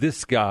why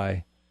this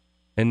guy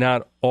and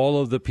not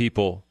all of the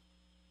people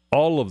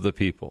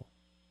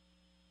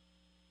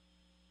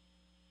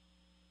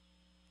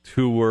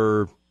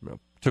who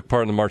took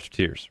part in the March of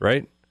Tears,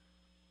 right?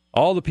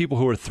 All the people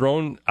who were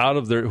thrown out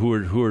of who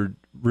were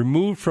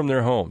removed from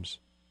their homes,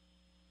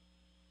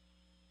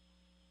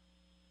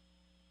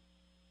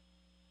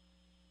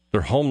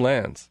 their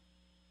homelands.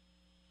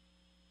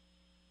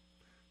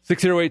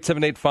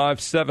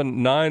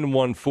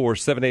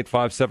 608-785-7914,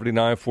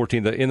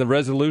 785-7914. In the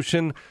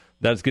resolution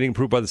that's getting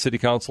approved by the City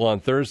Council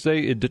on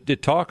Thursday,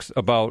 it talks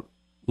about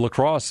La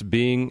Crosse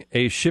being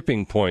a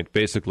shipping point,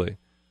 basically,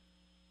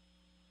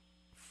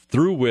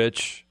 through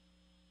which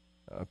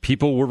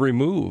people were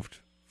removed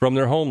from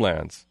their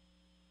homelands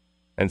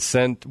and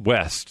sent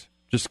west.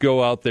 Just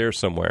go out there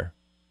somewhere.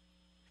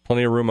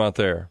 Plenty of room out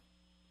there.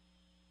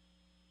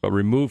 But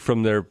removed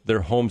from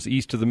their homes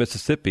east of the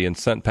Mississippi and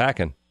sent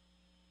packing.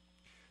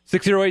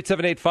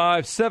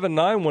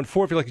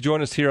 608-785-7914. If you'd like to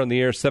join us here on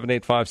the air,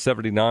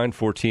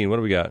 785-7914. What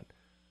do we got?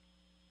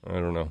 I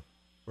don't know.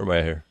 Where am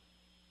I here?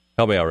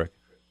 Help me out, Rick.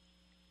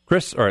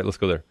 Chris? All right, let's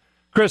go there.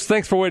 Chris,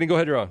 thanks for waiting. Go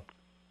ahead, you're on.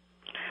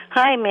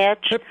 Hi,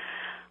 Mitch. Yep.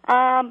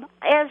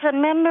 As a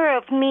member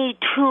of Me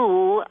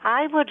Too,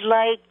 I would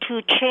like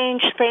to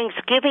change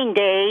Thanksgiving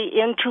Day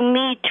into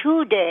Me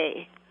Too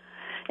Day.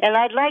 And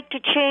I'd like to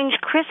change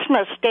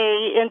Christmas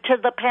Day into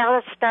the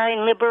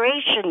Palestine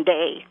Liberation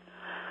Day.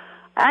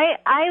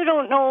 I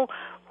don't know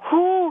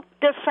who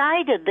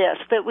decided this,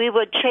 that we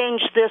would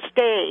change this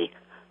day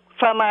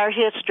from our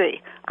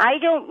history. I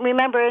don't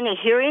remember any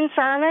hearings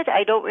on it.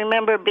 I don't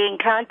remember being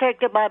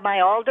contacted by my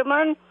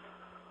alderman.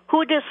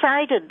 Who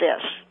decided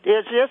this?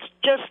 Is this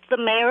just the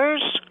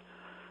mayor's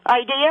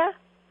idea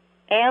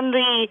and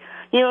the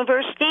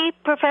university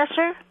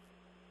professor?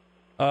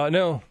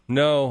 No.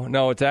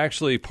 It's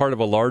actually part of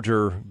a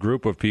larger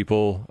group of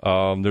people.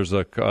 There's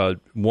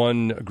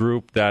one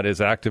group that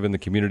is active in the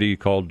community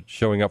called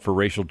Showing Up for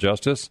Racial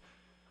Justice.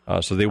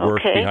 So they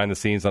work behind the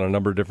scenes on a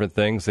number of different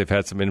things. They've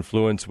had some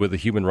influence with the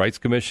Human Rights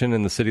Commission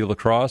in the city of La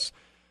Crosse.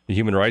 The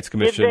Human Rights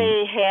Commission. Did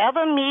they have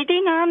a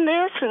meeting on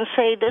this and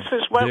say this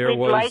is what we'd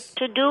like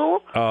to do?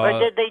 Or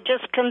did they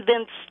just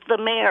convince the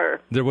mayor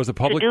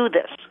to do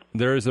this?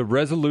 There is a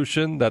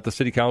resolution that the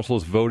city council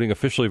is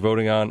officially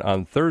voting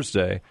on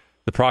Thursday.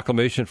 The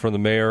proclamation from the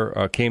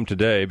mayor came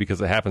today because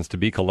it happens to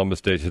be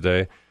Columbus Day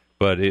today,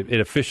 but it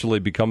officially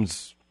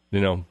becomes,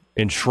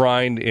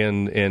 enshrined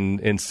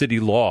in city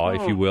law,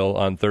 if you will,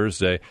 on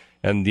Thursday.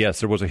 And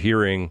yes, there was a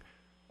hearing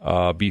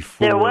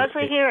before. There was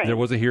a hearing. There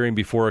was a hearing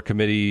before a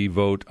committee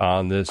vote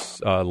on this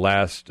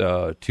last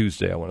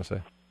Tuesday, I want to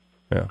say.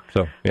 Yeah.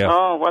 So yeah.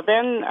 Oh well,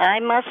 then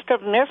I must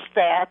have missed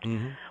that.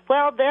 Mm-hmm.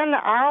 Well, then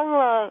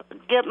I'll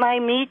get my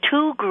Me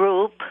Too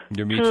group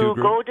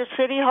go to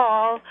City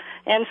Hall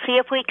and see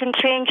if we can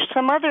change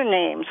some other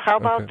names. How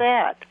about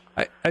that?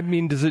 I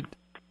mean, does it?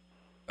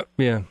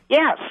 Yeah.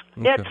 Yes,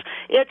 okay.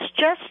 It's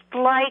just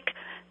like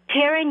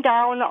tearing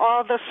down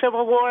all the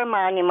Civil War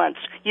monuments.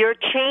 You're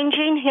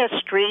changing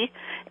history,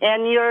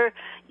 and you're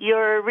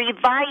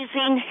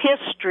revising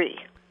history,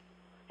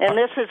 and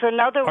this is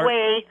another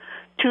way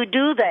to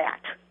do that.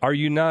 Are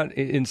you not,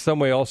 in some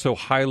way, also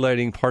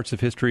highlighting parts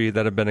of history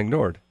that have been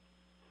ignored?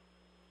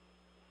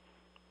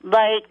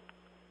 Like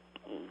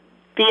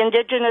the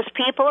indigenous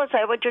people? Is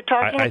that what you're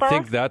talking about? I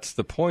think that's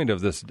the point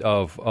of this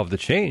of the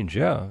change.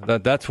 Yeah,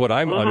 that's what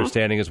I'm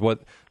understanding is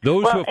what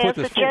those who have put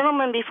this. As the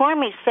gentleman before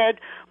me said,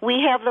 we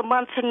have the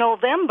month of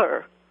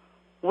November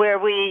where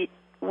we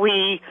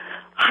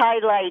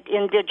highlight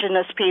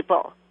indigenous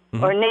people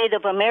or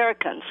Native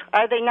Americans.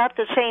 Are they not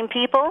the same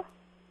people?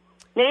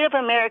 Native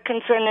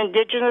Americans and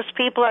indigenous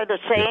people are the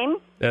same?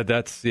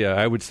 Yeah.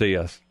 I would say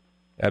yes.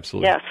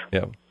 Absolutely.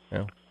 Yes.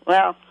 Yeah.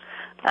 Well,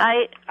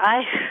 I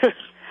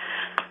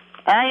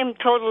am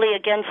totally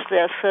against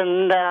this,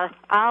 and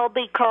I'll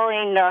be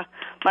calling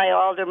my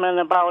alderman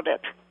about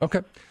it.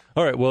 Okay.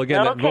 All right. Well,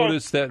 again,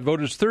 that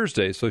vote is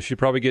Thursday, so she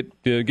probably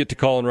get to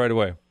calling right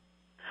away.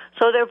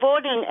 So they're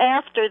voting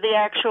after the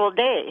actual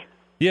day.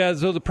 Yeah,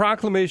 so the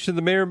proclamation,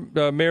 the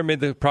mayor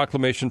made the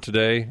proclamation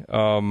today,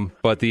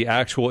 but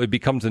it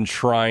becomes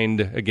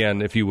enshrined,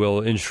 again, if you will,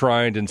 in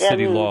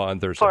city law on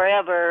Thursday.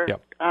 Forever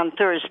on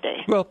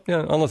Thursday. Well,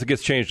 yeah, unless it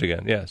gets changed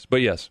again, yes.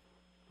 But yes.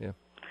 Yeah.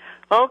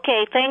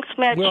 Okay, thanks,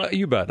 Mitch. Well,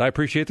 you bet. I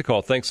appreciate the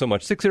call. Thanks so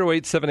much.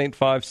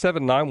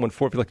 608-785-7914 if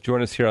you'd like to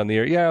join us here on the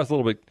air. Yeah, I was a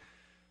little bit...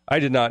 I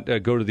did not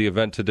go to the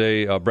event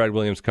today. Brad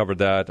Williams covered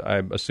that.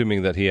 I'm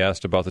assuming that he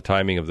asked about the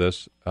timing of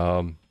this.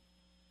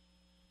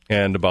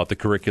 And about the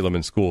curriculum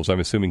in schools. I'm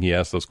assuming he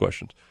asked those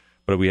questions.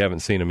 but we haven't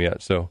seen him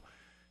yet. So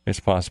it's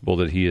possible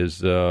that he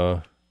is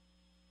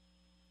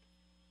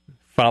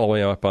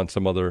following up on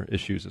some other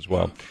issues as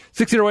well.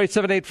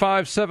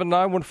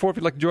 608-785-7914 if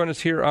you'd like to join us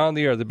here on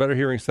the air, the Better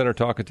Hearing Center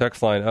talk and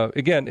text line.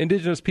 Again,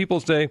 Indigenous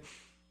Peoples Day,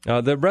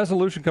 the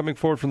resolution coming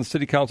forward from the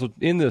City Council,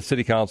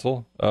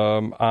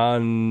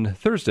 on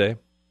Thursday.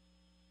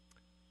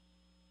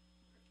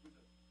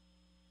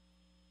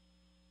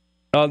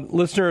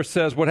 Listener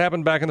says, what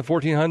happened back in the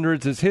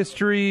 1400s is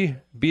history,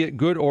 be it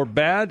good or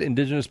bad.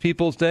 Indigenous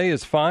Peoples Day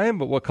is fine,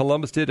 but what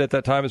Columbus did at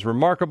that time is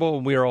remarkable,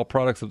 and we are all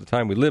products of the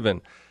time we live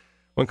in.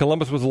 When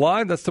Columbus was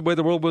alive, that's the way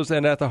the world was,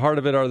 and at the heart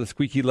of it are the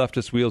squeaky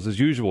leftist wheels as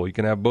usual. You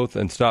can have both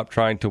and stop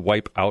trying to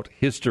wipe out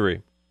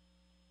history.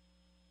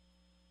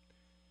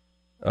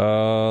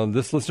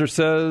 This listener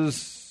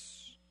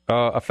says,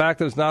 a fact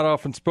that is not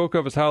often spoke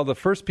of is how the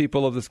first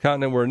people of this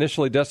continent were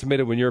initially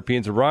decimated when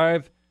Europeans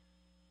arrived.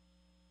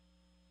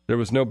 There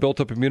was no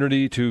built-up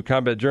immunity to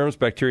combat germs,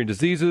 bacteria, and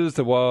diseases.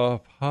 The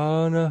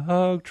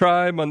Wampanoag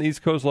tribe on the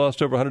East Coast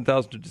lost over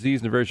 100,000 to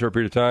disease in a very short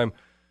period of time.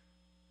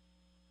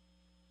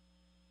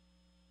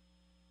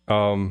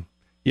 I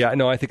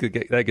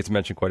think that gets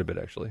mentioned quite a bit,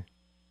 actually.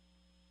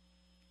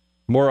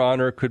 More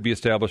honor could be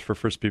established for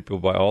first people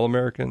by all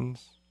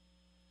Americans.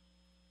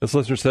 This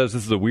listener says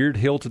this is a weird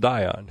hill to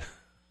die on.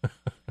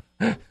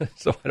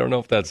 So I don't know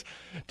if that's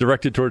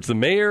directed towards the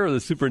mayor or the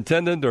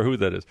superintendent or who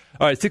that is.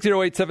 All right,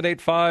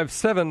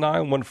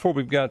 608-785-7914.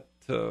 We've got,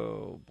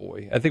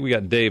 I think we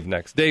got Dave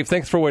next. Dave,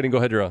 thanks for waiting. Go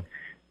ahead, you're on.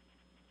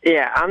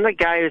 Yeah, I'm the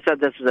guy who said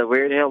this is a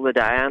weird hill to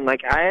die on.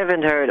 Like, I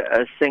haven't heard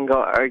a single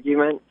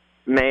argument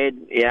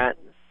made yet.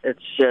 It's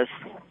just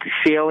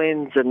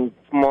feelings and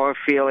more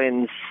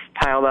feelings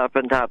piled up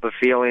on top of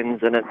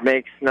feelings, and it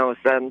makes no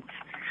sense.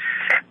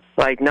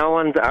 Like, no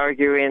one's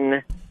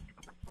arguing.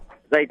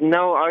 Like,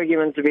 no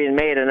arguments are being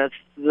made, and this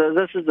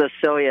is the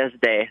silliest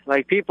day.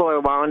 Like, people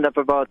are wound up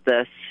about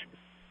this,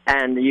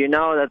 and you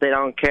know that they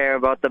don't care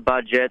about the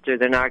budget, or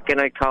they're not going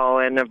to call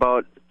in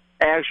about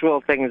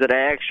actual things that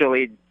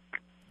actually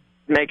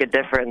make a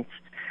difference.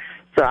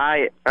 So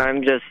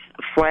I'm just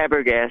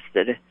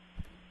flabbergasted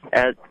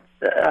at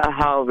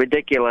how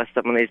ridiculous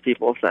some of these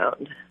people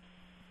sound.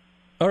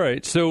 All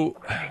right, so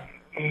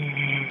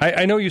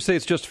I know you say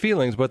it's just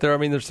feelings, but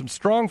there's some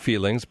strong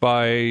feelings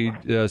by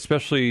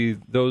especially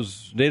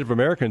those Native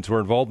Americans who are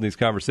involved in these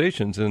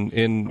conversations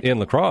in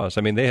La Crosse.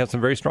 I mean, they have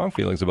some very strong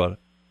feelings about it.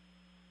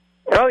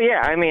 Oh,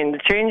 yeah. I mean,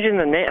 changing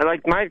the name,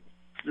 like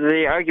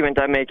the argument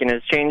I'm making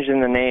is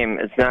changing the name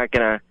is not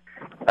going to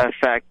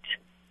affect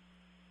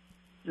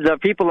the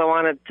people that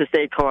wanted to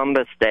say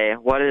Columbus Day.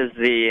 What is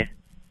the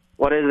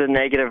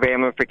negative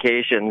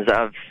ramifications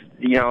of,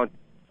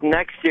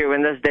 next year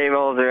when this day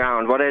rolls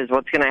around,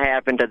 what's going to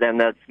happen to them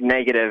that's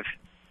negative?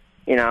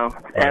 Right.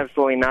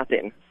 Absolutely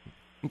nothing.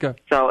 Okay.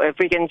 So if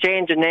we can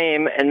change a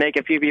name and make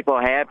a few people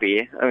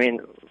happy,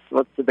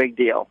 what's the big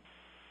deal?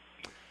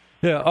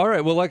 Yeah, all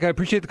right. Well, I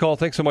appreciate the call.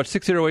 Thanks so much.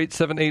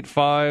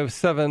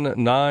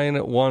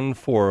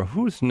 608-785-7914.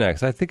 Who's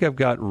next? I think I've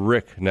got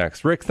Rick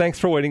next. Rick, thanks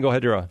for waiting. Go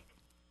ahead, you're on.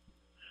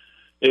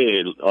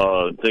 Hey,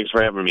 thanks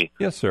for having me.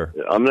 Yes, sir.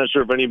 I'm not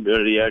sure if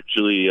anybody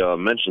actually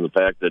mentioned the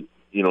fact that,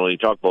 you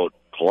talk about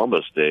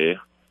Columbus Day,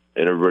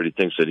 and everybody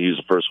thinks that he's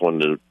the first one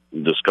to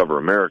discover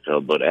America,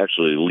 but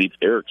actually Leif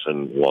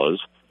Erikson was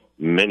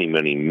many,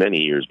 many, many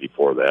years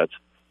before that.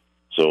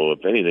 So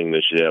if anything,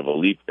 they should have a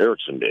Leif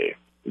Erikson Day.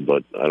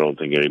 But I don't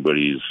think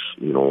anybody's,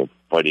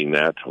 fighting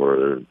that,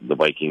 or the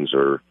Vikings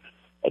are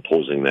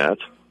opposing that.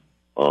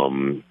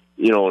 And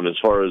as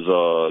far as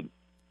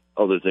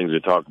other things they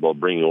talk about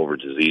bringing over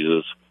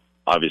diseases,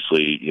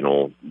 obviously,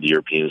 the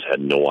Europeans had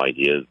no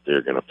idea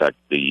they're going to affect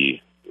the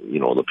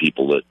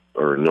people that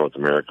are in North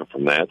America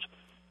from that.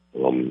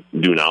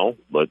 Do now,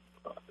 but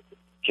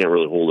can't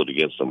really hold it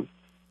against them.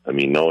 I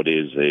mean,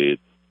 nowadays they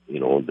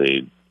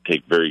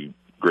take very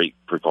great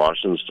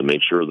precautions to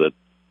make sure that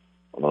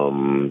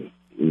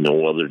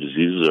no other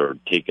diseases are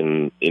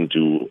taken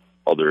into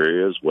other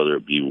areas, whether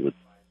it be with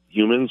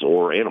humans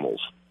or animals.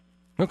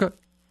 Okay.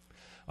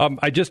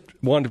 I just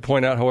wanted to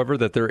point out, however,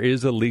 that there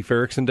is a Leif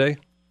Erikson Day.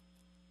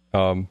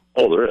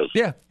 There is?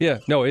 Yeah.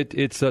 No,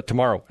 it's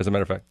tomorrow, as a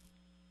matter of fact.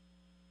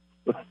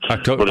 But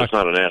it's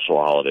not a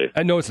national holiday.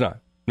 No, it's not.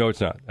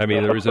 I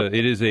mean,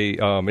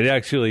 it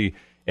actually,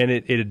 and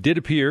it did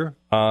appear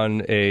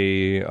on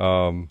a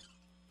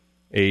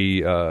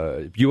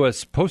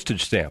U.S.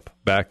 postage stamp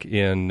back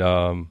in,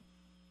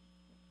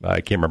 I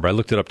can't remember. I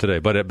looked it up today,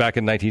 but back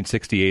in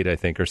 1968, I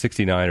think, or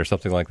 69 or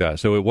something like that.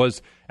 So it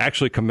was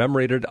actually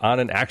commemorated on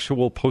an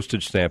actual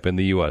postage stamp in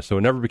the U.S. So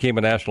it never became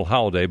a national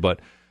holiday, but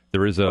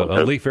there is a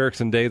Leif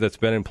Erikson Day that's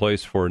been in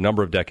place for a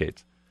number of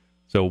decades.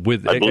 So I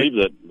believe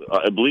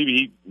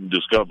he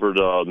discovered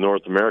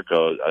North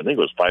America. I think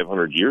it was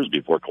 500 years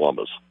before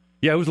Columbus.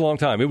 Yeah, it was a long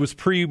time. It was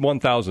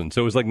pre-1000,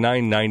 so it was like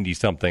 990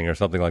 something or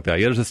something like that.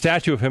 Yeah, there's a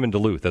statue of him in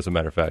Duluth, as a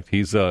matter of fact.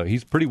 He's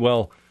pretty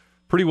well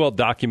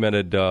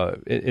documented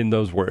in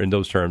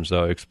those terms.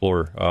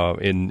 Explorer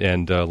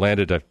and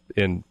landed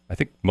in, I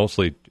think,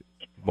 mostly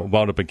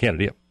wound up in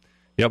Canada.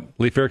 Yep.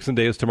 Leif Erikson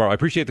Day is tomorrow. I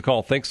appreciate the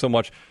call. Thanks so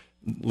much.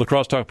 La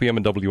Crosse Talk PM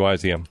and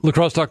WIZM. La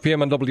Crosse Talk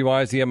PM and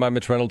WIZM. I'm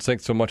Mitch Reynolds.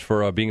 Thanks so much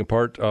for being a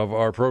part of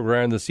our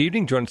program this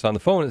evening. Join us on the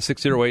phone at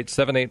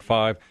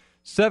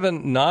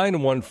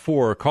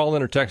 608-785-7914. Call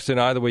in or text in.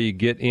 Either way you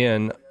get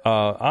in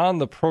on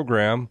the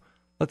program.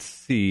 Let's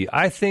see.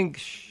 I think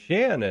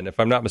Shannon, if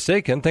I'm not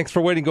mistaken. Thanks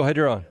for waiting. Go ahead.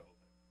 You're on.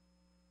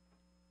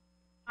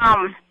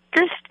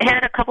 Just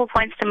had a couple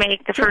points to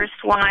make. The first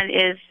one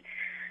is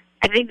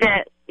I think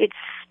that it's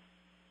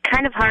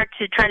kind of hard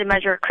to try to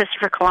measure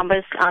Christopher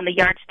Columbus on the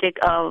yardstick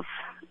of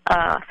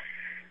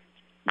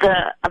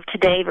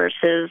today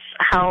versus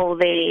how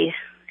they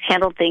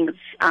handled things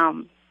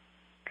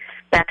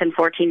back in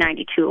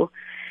 1492.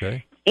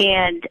 Okay.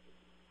 And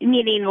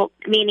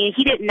meaning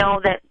he didn't know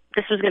that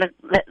this was going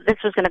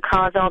to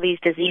cause all these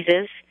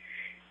diseases.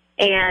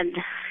 And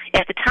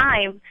at the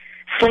time,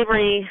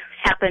 slavery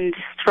happened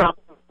throughout,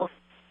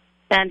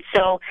 and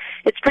so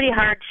it's pretty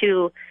hard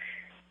to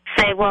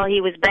say, well, he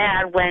was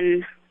bad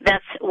when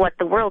that's what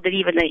the world did.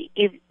 Even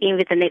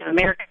the Native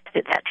Americans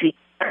did that to each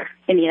other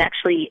in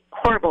actually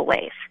horrible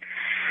ways.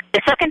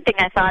 The second thing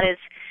I thought is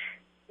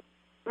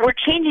we're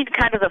changing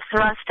kind of the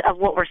thrust of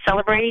what we're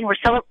celebrating.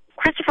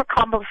 Christopher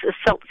Columbus is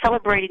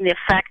celebrating the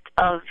effect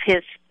of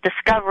his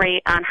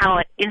discovery on how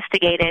it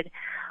instigated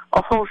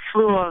a whole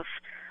slew of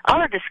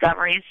other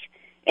discoveries.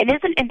 And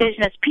isn't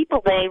Indigenous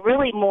People Day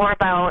really more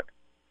about,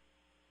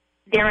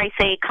 dare I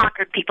say,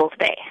 Conquered People's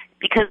Day?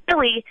 Because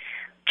really,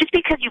 just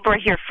because you were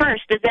here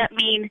first, does that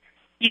mean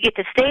you get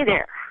to stay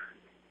there?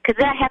 Because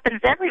that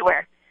happens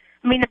everywhere.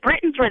 I mean, the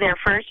Britons were there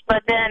first,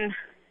 but then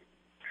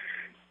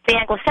the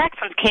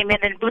Anglo-Saxons came in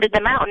and booted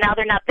them out, and now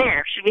they're not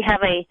there. Should we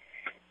have a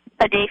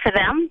day for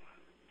them?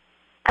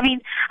 I mean,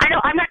 I know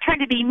I'm not trying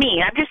to be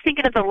mean. I'm just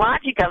thinking of the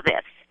logic of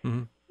this.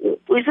 Mm-hmm.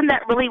 Isn't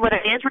that really what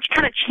it is? We're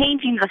kind of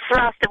changing the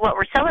thrust of what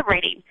we're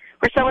celebrating.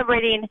 We're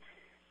celebrating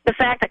the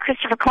fact that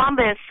Christopher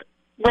Columbus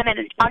went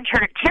in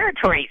uncharted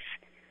territories.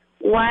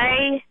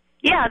 Why?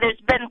 Yeah, there's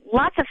been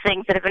lots of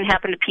things that have been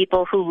happening to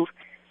people who've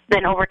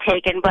been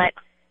overtaken, but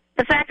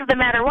the fact of the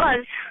matter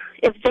was,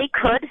 if they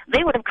could,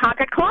 they would have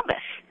conquered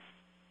Columbus.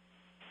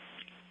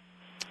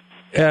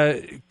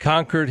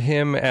 Conquered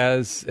him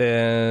as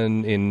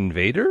an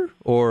invader,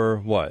 or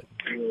what?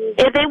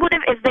 If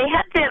they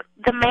had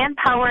the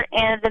manpower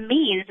and the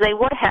means, they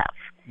would have.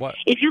 What?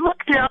 If you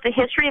look throughout the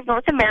history of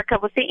North America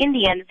with the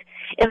Indians,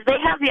 if they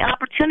have the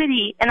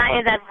opportunity, and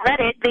I've read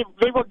it, they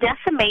will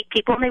decimate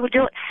people, and they would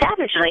do it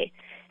savagely.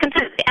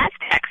 Consider the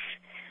Aztecs.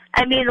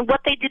 I mean,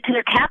 what they did to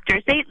their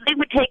captors, they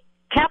would take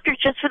captors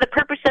just for the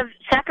purpose of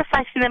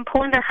sacrificing them,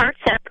 pulling their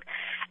hearts out,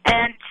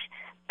 and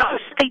that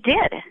was what they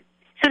did.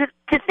 So to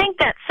think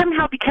that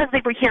somehow because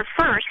they were here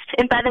first,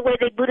 and by the way,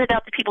 they booted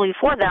out the people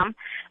before them,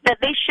 that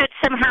they should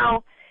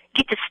somehow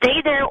get to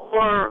stay there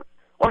or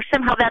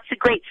somehow that's a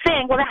great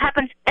thing, well, that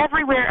happens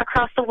everywhere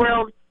across the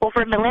world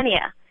over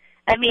millennia.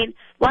 I mean,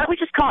 why don't we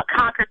just call it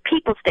Conquered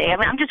People's Day? I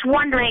mean, I'm just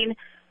wondering,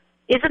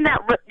 isn't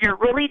that what you're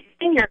really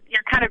doing?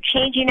 You're kind of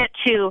changing it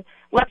to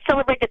let's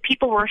celebrate the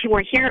people who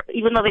were here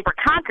even though they were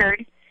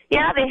conquered.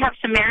 Yeah, they have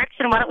some merits,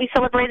 and why don't we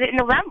celebrate it in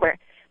November?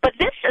 But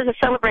this is a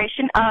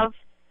celebration of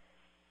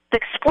the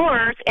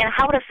explorers and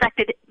how it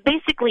affected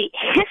basically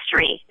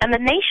history and the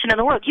nation and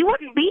the world. You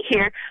wouldn't be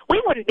here.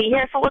 We wouldn't be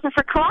here if it wasn't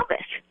for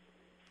Columbus.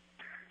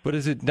 But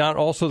is it not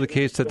also the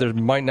case that there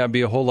might not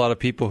be a whole lot of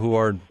people who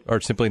are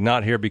simply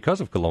not here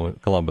because of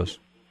Columbus?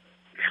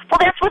 Well,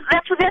 that's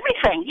with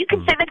everything. You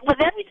can say that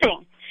with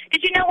everything.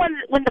 Did you know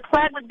when the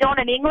plague was going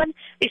in England,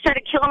 they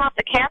started killing off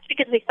the cats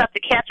because they thought the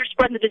cats were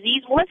spreading the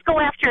disease? Well, let's go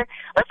after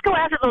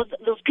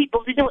those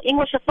people, these little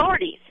English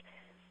authorities.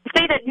 If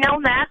they'd have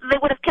known that, they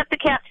would have kept the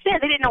cats there.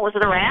 They didn't know it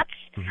was the rats.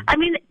 Mm-hmm. I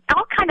mean,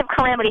 all kind of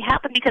calamity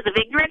happened because of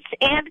ignorance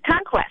and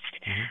conquest.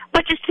 Mm-hmm.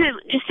 But just to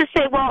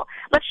say, well,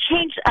 let's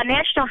change a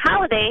national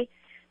holiday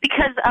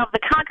because of the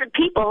conquered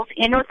peoples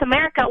in North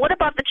America. What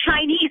about the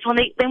Chinese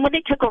when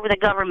they took over the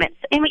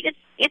governments? I mean,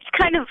 it's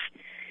kind of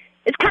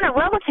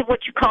relative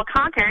what you call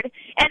conquered.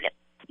 And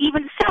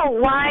even so,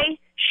 why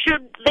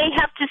should they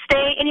have to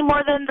stay any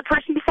more than the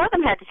person before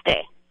them had to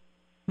stay?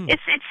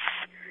 It's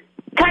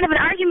kind of an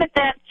argument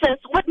that says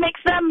what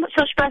makes them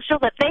so special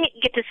that they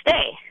get to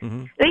stay.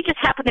 Mm-hmm. They just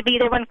happen to be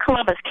there when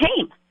Columbus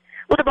came.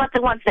 What about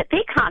the ones that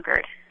they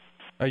conquered?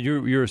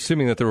 You're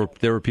assuming that there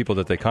were people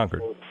that they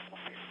conquered.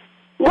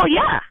 Well,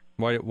 yeah.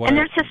 Why? And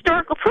there's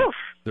historical proof.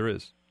 There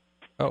is.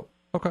 Oh,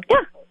 okay.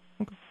 Yeah.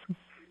 Okay.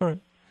 All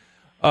right.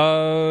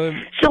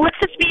 So let's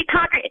just be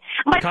conquered.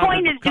 My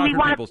point is, do we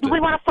want to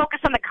focus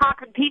on the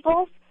conquered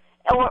peoples,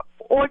 or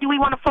do we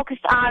want to focus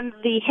on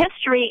the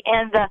history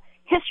and the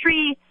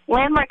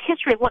landmark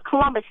history of what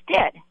Columbus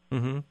did?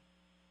 Mm-hmm.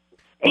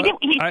 These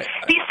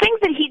things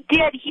that he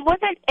did, he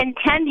wasn't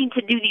intending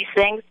to do these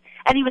things,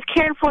 and he was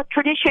carrying forth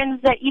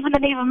traditions that even the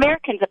Native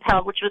Americans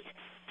upheld, which was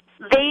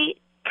they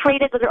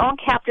created their own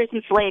captors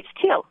and slaves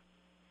too.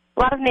 A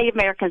lot of Native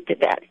Americans did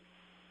that.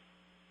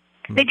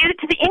 Mm-hmm. They did it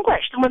to the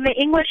English. When the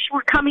English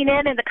were coming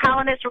in and the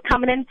colonists were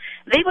coming in,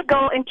 they would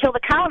go and kill the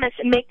colonists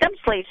and make them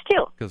slaves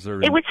too.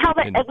 It was how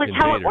it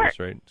worked.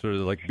 Right? Sort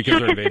of like because so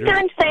they're to invaders. sit there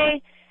and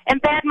say and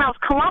badmouth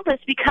Columbus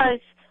because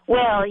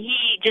well,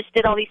 he just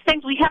did all these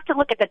things. We have to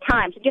look at the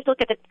times. We have to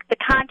look at the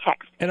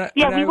context.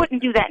 We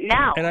wouldn't do that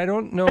now. And I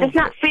don't know. But it's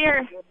not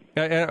fair.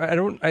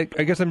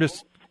 I guess I'm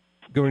just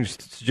going to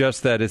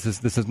suggest that this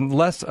is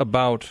less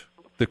about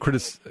the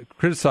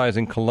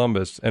criticizing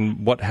Columbus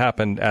and what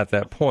happened at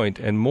that point,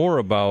 and more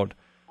about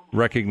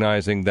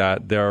recognizing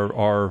that there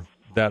are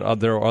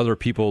other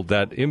people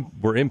that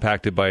were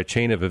impacted by a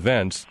chain of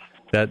events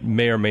that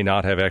may or may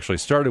not have actually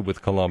started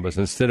with Columbus.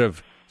 Instead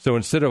of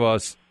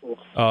us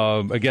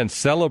again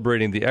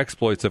celebrating the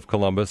exploits of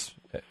Columbus,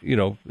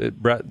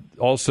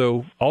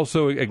 also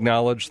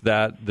acknowledge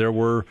that there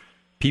were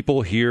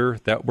people here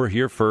that were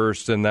here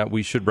first, and that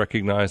we should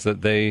recognize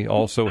that they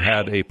also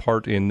had a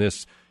part in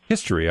this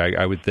history.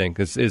 I would think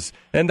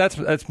and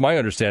that's my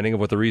understanding of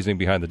what the reasoning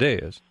behind the day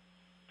is.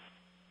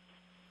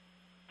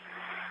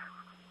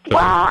 So.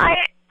 Well,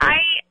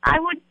 I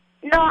would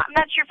no. I'm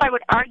not sure if I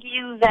would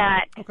argue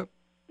that. Okay.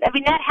 I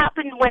mean, that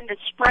happened when the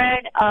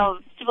spread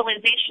of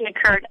civilization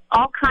occurred.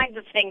 All kinds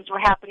of things were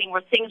happening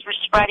where things were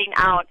spreading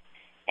out,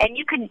 and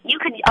you could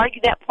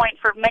argue that point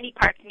for many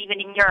parts, and even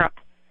in Europe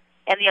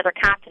and the other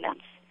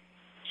continents.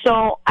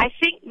 So I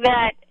think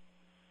that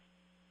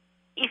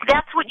if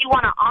that's what you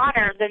want to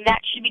honor, then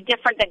that should be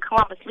different than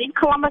Columbus. Leave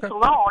Columbus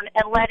alone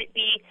and let it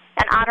be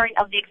an honoring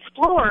of the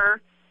explorer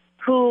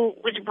who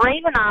was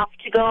brave enough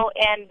to go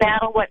and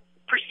battle what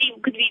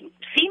perceived could be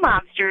sea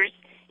monsters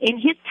in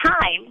his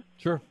time.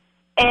 Sure.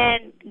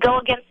 And go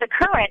against the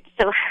current,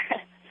 so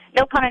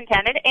no pun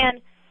intended,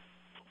 and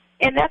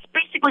that's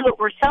basically what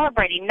we're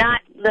celebrating,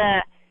 not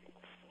the,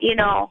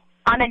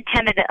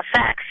 unintended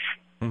effects.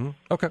 Mm-hmm.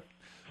 Okay.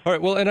 All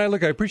right. Well, and I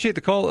appreciate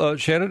the call,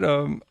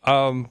 Shannon.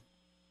 I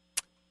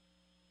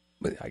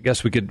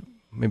guess we could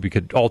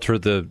alter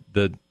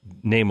the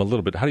name a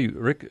little bit. How do you,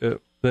 Rick?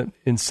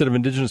 Instead of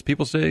Indigenous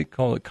Peoples Day,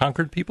 call it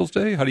Conquered Peoples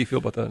Day? How do you feel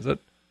about that? Is that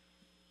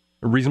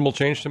a reasonable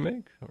change to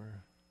make? Or?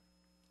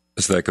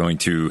 Is that going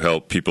to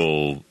help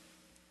people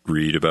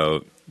read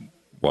about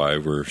why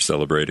we're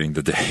celebrating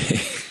the day?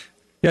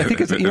 Yeah, I think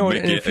it's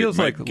it feels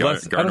like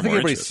less. I don't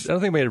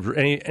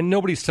think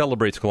nobody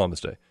celebrates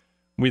Columbus Day.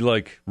 We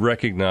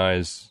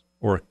recognize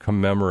or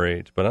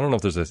commemorate, but I don't know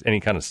if there's any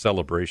kind of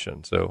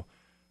celebration. So,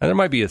 and there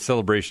might be a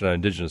celebration on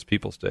Indigenous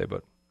Peoples Day,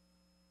 but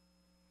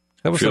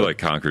I feel like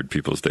Conquered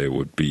Peoples Day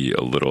would be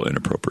a little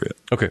inappropriate.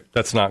 Okay,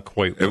 that's not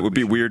quite. It would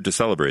be weird to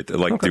celebrate.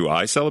 Do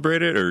I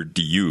celebrate it, or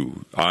do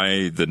you?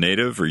 I, the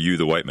native, or you,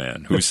 the white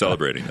man? Who's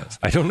celebrating this?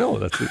 I don't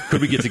know.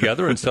 Could we get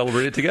together and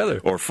celebrate it together,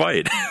 or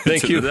fight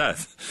Thank to you. the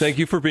death? Thank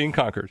you for being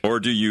conquered. Or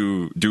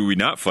do we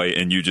not fight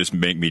and you just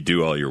make me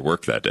do all your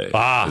work that day?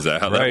 Is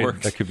that how that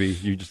works? That could be.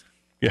 You just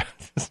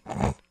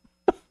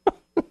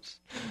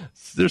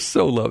There's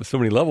so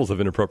many levels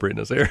of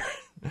inappropriateness here.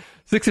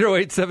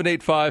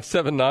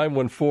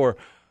 608-785-7914.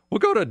 We'll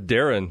go to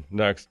Darren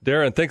next.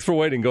 Darren, thanks for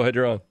waiting. Go ahead,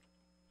 you're on.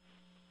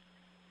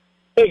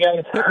 Hey,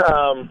 guys.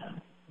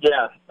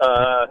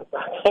 I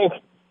think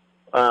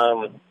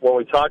when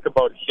we talk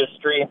about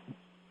history,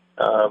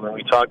 and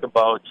we talk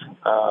about,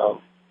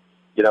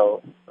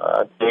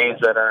 days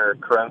that are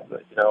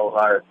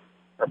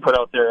put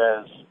out there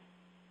as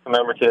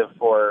commemorative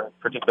for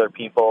particular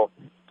people,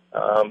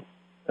 I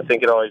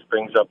think it always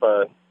brings up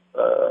a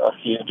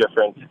few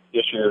different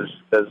issues,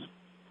 because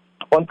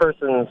one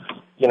person's,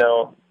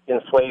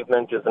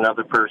 enslavement is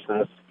another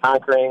person's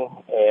conquering,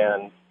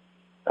 and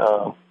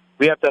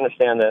we have to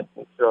understand that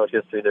throughout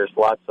history there's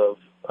lots of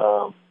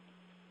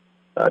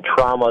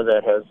trauma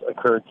that has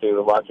occurred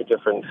to lots of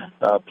different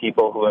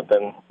people who have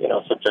been,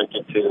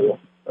 subjected to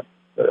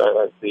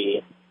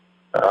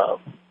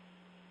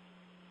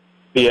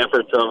the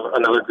efforts of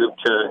another group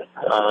to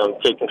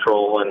take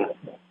control, and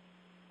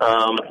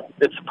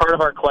it's part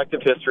of our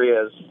collective history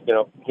as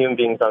human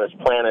beings on this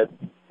planet.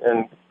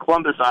 And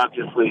Columbus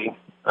obviously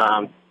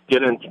was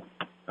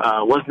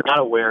not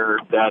aware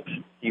that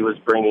he was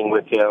bringing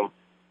with him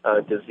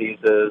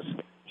diseases,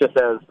 just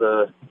as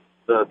the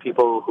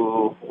people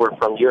who were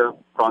from Europe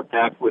brought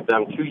back with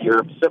them to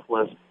Europe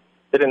syphilis.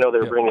 They didn't know they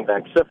were bringing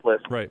back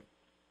syphilis. Right.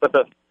 But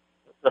the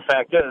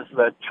fact is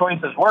that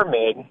choices were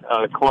made.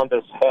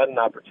 Columbus had an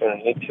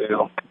opportunity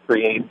to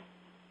create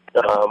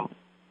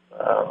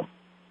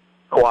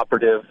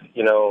cooperative,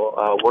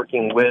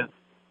 working with,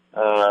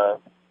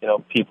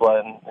 people.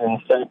 And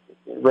instead,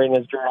 right in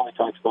his journal, he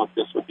talks about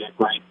this would be a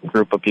great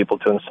group of people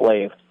to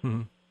enslave.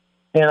 Mm-hmm.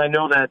 And I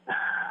know that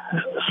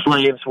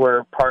slaves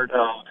were part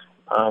of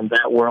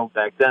that world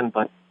back then,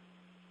 but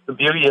the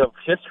beauty of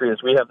history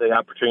is we have the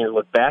opportunity to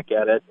look back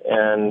at it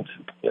and,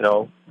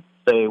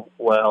 say,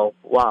 well,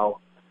 wow,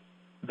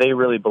 they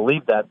really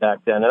believed that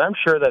back then. And I'm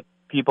sure that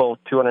people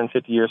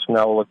 250 years from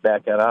now will look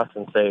back at us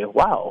and say,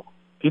 wow,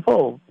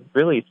 people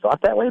really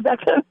thought that way back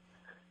then?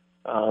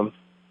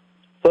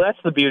 So that's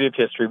the beauty of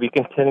history. We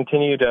can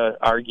continue to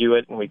argue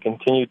it, and we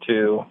continue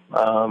to,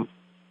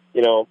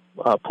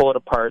 pull it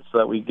apart so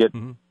that we get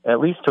at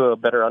least to a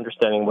better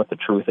understanding of what the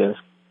truth is.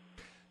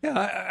 Yeah,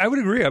 I would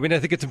agree. I mean, I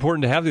think it's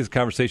important to have these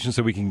conversations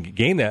so we can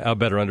gain a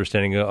better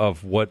understanding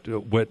of what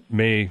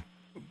may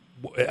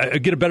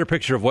get a better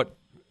picture of what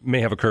may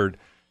have occurred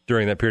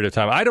during that period of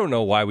time. I don't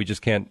know why we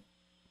just can't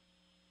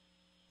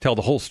tell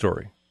the whole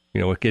story.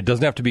 It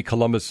doesn't have to be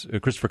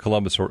Christopher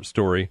Columbus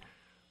story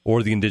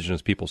or the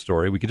indigenous people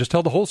story. We can just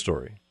tell the whole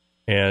story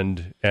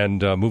and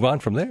move on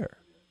from there.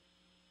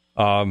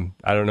 I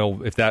don't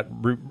know if that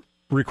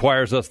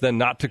requires us then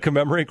not to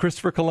commemorate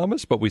Christopher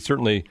Columbus, but we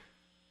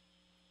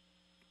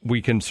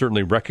can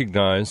certainly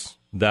recognize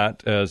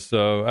that as,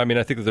 I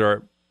think that there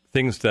are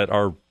things that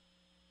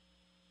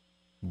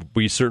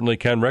we certainly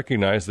can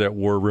recognize that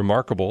were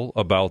remarkable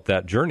about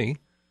that journey.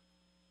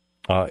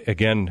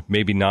 Again,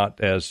 maybe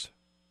not as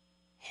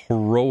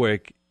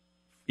heroic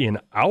in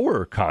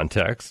our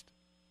context,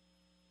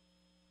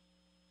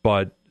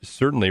 but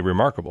certainly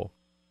remarkable.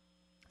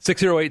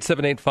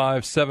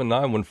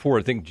 608-785-7914.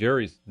 I think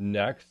Jerry's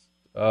next.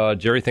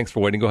 Jerry, thanks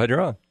for waiting. Go ahead,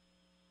 you're on.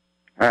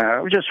 I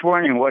was just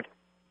wondering what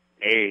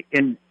a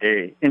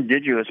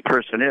indigenous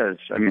person is.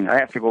 I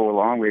have to go a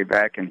long way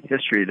back in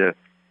history to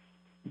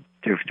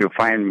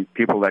find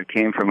people that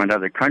came from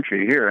another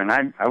country here. And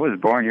I was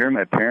born here.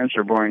 My parents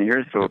were born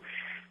here, so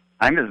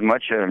I'm as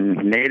much a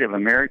Native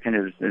American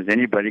as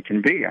anybody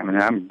can be.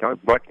 I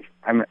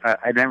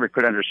never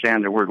could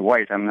understand the word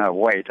white. I'm not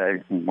white.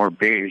 I'm more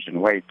beige than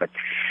white. But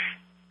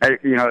I'm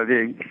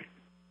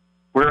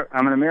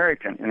an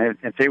American, and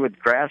if they would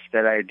grasp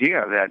that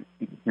idea that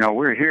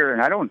we're here,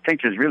 and I don't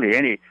think there's really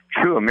any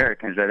true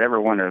Americans that ever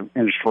want to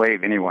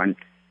enslave anyone.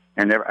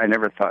 And I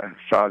never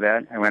saw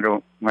that. And when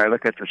I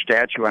look at the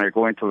statue and I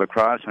go into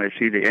lacrosse and I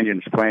see the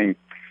Indians playing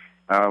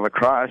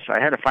lacrosse,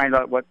 I had to find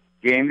out what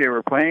game they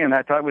were playing, and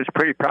I thought it was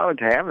pretty proud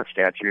to have a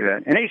statue.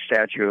 That any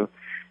statue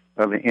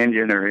of an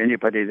Indian or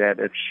anybody that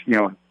it's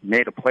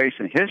made a place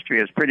in history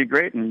is pretty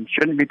great and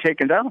shouldn't be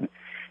taken down.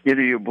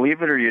 Either you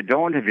believe it or you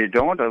don't. If you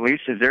don't, at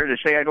least it's there to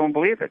say I don't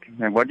believe it.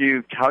 And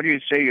how do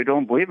you say you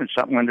don't believe in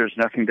something when there's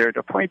nothing there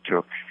to point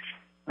to?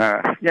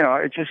 I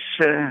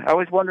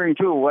was wondering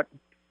too, what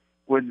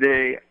would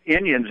the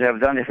Indians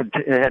have done if it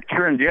had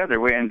turned the other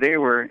way and they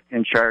were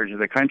in charge of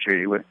the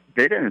country?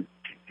 They didn't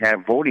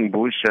have voting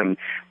booths and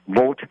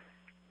vote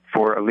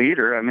for a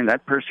leader.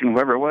 That person,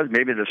 whoever it was,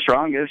 maybe the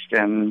strongest,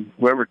 and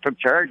whoever took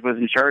charge was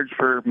in charge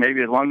for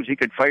maybe as long as he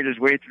could fight his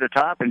way to the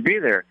top and be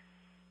there.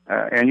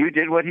 And you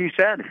did what he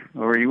said,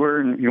 or you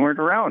weren't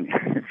around.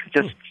 It's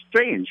just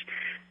strange.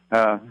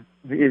 I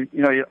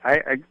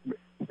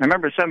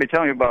remember somebody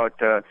telling me about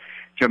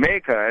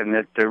Jamaica, and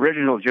that the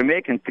original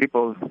Jamaican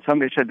people,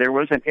 somebody said there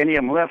wasn't any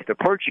of them left. The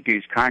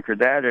Portuguese conquered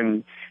that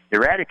and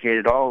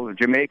eradicated all the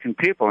Jamaican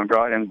people and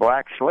brought in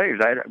black slaves.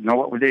 I don't know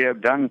what would they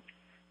have done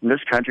in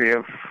this country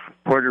if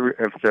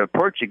the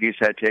Portuguese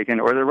had taken,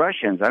 or the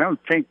Russians. I don't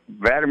think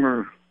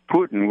Vladimir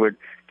Putin would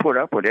put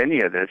up with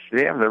any of this.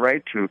 We have the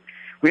right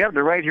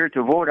here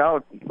to vote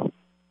out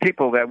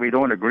people that we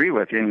don't agree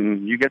with,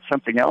 and you get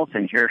something else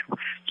in here,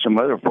 some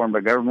other form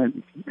of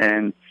government,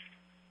 and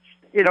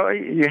you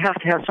have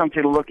to have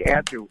something to look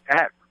at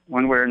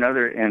one way or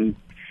another, and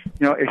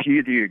if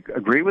you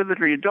agree with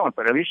it or you don't,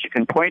 but at least you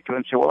can point to it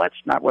and say, well, that's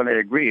not what I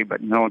agree, but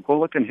go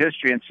look in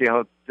history and see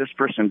how this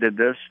person did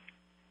this.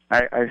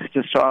 I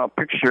just saw a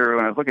picture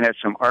when I was looking at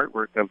some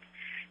artwork of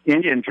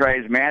Indian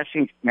tribes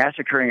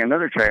massacring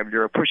another tribe. They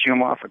were pushing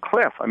them off a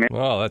cliff.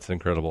 Wow, that's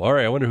incredible. All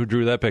right, I wonder who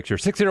drew that picture.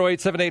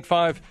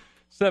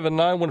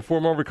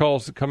 608-785-7914. More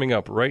calls coming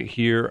up right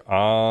here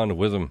on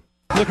Wisdom.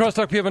 La Crosse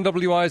Talk PM on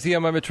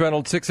WIZM. I'm Mitch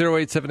Reynolds.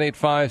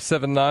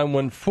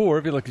 608-785-7914.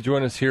 If you'd like to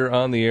join us here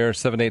on the air,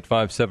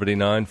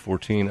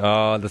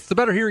 785-7914. That's the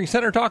Better Hearing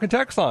Center talk and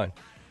text line.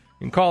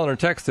 You can call in or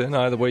text in.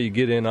 Either way, you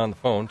get in on the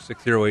phone,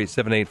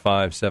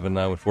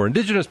 608-785-7914.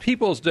 Indigenous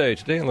Peoples Day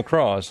today in La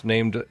Crosse,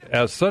 named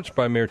as such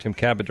by Mayor Tim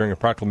Cabot during a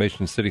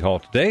proclamation in City Hall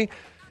today.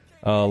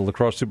 La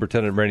Crosse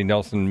Superintendent Randy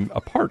Nelson, a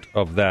part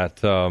of that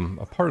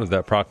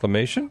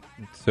proclamation.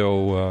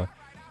 So,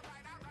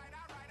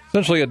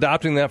 essentially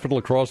adopting that for the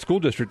La Crosse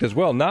School District as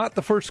well. Not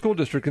the first school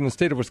district in the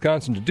state of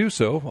Wisconsin to do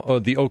so.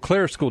 The Eau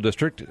Claire School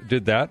District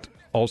did that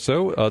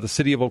also. The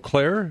city of Eau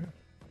Claire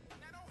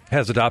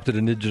has adopted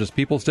Indigenous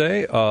Peoples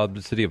Day.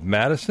 The city of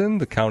Madison,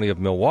 the county of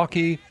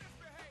Milwaukee.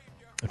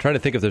 I'm trying to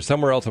think if there's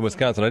somewhere else in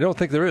Wisconsin. I don't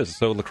think there is.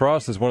 So La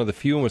Crosse is one of the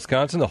few in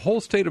Wisconsin. The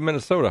whole state of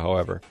Minnesota,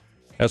 however,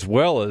 as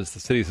well as the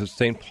cities of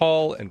St.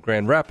 Paul and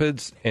Grand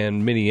Rapids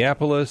and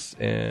Minneapolis.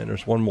 And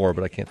there's one more,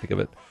 but I can't think of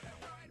it.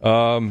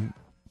 And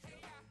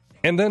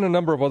then a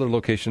number of other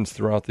locations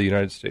throughout the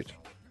United States.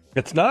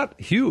 It's not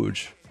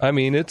huge.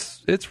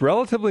 It's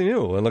relatively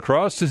new. And La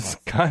Crosse is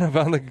kind of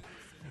on the...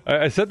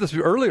 I said this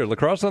earlier, La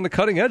Crosse is on the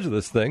cutting edge of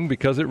this thing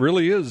because it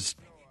really is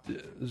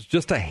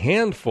just a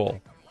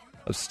handful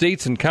of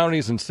states and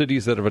counties and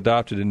cities that have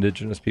adopted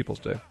Indigenous Peoples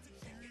Day.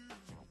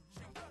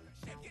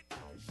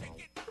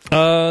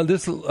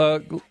 This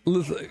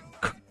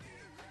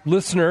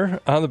listener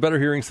on the Better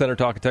Hearing Center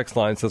talk and text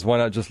line says, why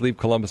not just leave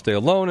Columbus Day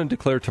alone and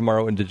declare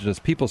tomorrow Indigenous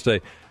Peoples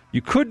Day?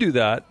 You could do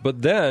that,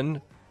 but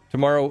then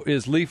tomorrow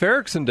is Leif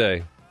Erikson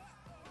Day.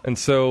 And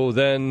so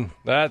then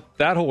that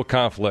whole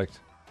conflict...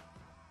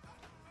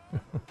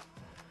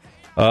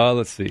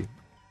 let's see.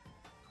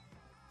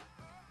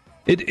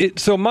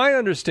 So my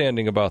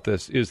understanding about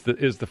this is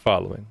the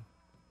following.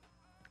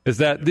 is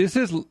that this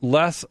is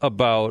less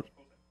about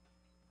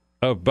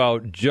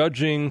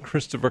judging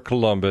Christopher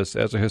Columbus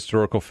as a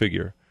historical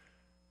figure.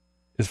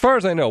 As far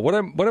as I know, what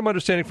I'm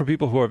understanding from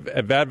people who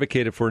have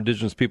advocated for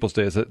Indigenous Peoples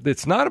Day is that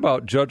it's not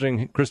about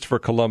judging Christopher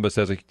Columbus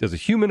as a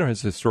human or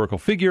as a historical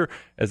figure,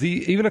 as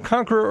even a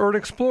conqueror or an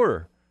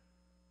explorer.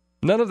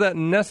 None of that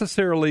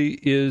necessarily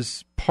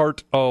is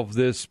part of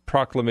this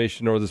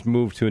proclamation or this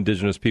move to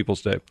Indigenous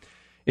Peoples Day.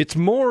 It's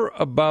more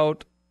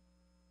about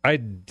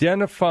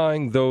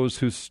identifying those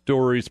whose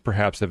stories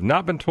perhaps have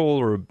not been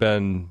told or have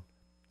been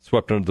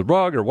swept under the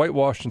rug or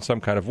whitewashed in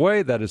some kind of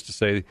way. That is to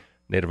say,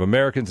 Native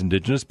Americans,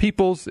 indigenous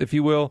peoples, if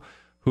you will,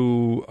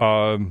 who,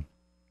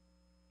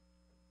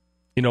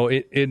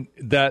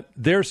 that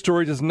their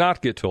story does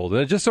not get told.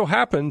 And it just so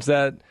happens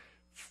that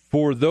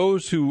for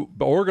those who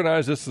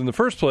organized this in the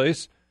first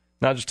place,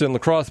 not just in La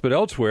Crosse but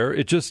elsewhere,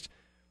 it just,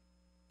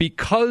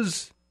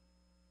 because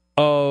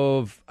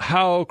of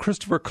how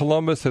Christopher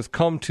Columbus has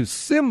come to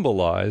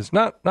symbolize,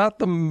 not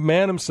the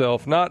man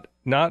himself, not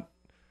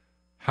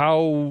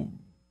how,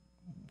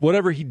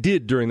 whatever he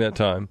did during that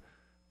time,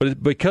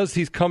 but because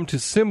he's come to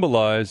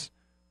symbolize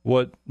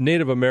what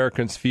Native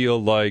Americans feel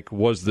like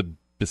was the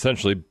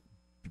essentially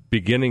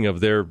beginning of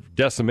their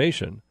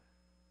decimation.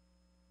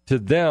 To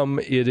them,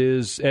 it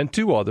is, and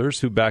to others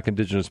who back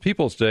Indigenous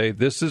Peoples Day,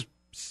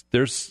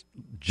 there's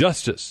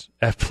justice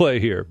at play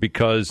here,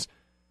 because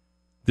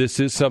this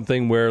is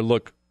something where,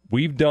 look,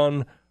 we've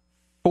done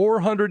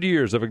 400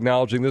 years of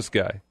acknowledging this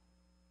guy,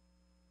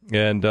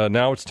 and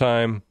now it's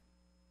time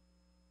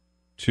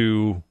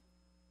to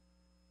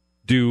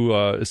do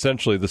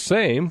essentially the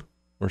same,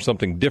 or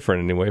something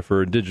different anyway,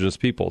 for Indigenous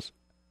peoples.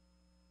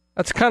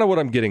 That's kind of what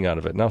I'm getting out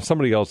of it. Now,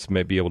 somebody else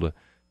may be able to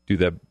do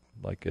that,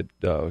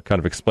 kind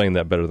of explain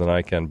that better than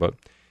I can. But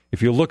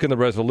if you look in the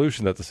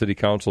resolution that the City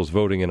Council is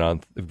voting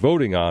on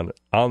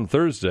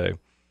Thursday,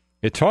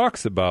 it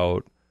talks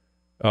about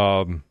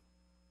the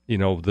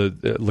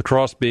La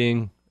Crosse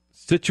being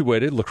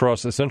situated, La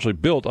Crosse essentially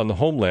built on the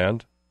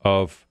homeland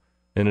of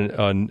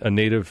a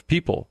native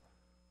people.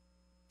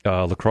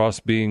 La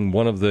Crosse being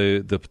one of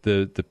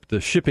the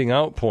shipping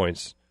out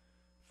points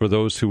for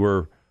those who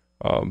were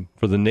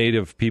for the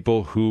native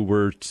people who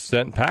were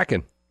sent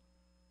packing.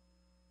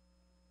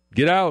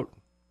 Get out,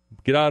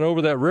 get on over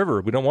that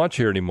river. We don't want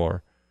you here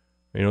anymore.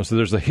 So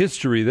there's a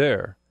history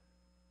there.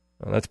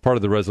 And that's part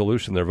of the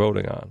resolution they're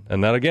voting on,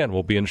 and that again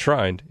will be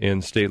enshrined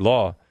in state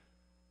law.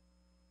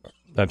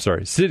 On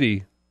the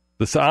city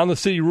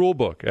rule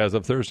book as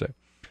of Thursday.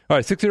 All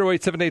right,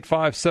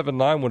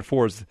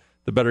 608-785-7914 is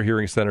the Better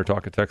Hearing Center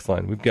talk and text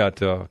line. We've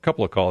got a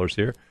couple of callers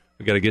here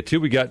we got to get to.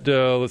 We got,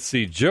 let's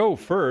see, Joe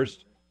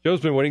first. Joe's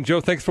been waiting.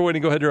 Joe, thanks for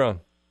waiting. Go ahead, you're on.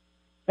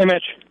 Hey,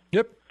 Mitch.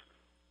 Yep.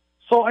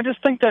 So I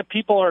just think that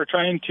people are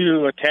trying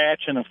to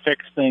attach and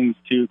affix things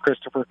to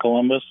Christopher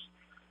Columbus.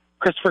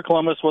 Christopher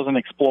Columbus was an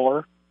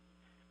explorer.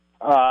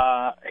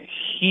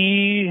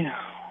 He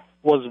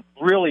was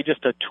really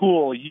just a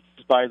tool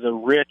used by the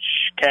rich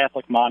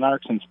Catholic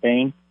monarchs in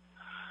Spain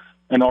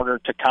in order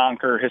to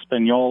conquer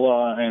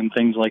Hispaniola and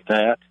things like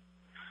that.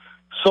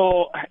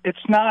 So it's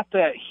not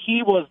that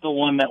he was the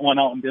one that went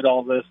out and did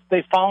all this.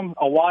 They found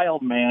a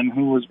wild man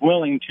who was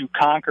willing to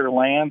conquer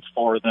lands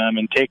for them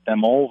and take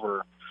them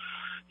over.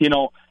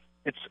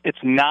 It's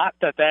not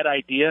that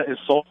idea is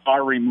so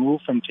far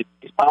removed from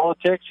today's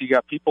politics. You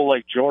got people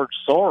like George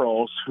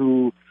Soros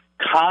who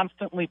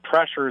constantly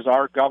pressures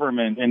our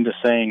government into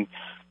saying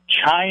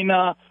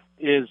China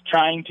is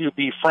trying to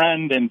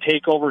befriend and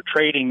take over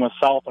trading with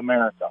South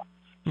America.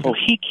 So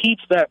he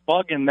keeps that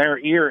bug in their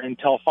ear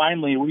until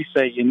finally we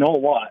say, you know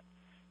what?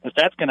 If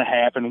that's going to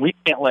happen, we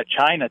can't let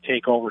China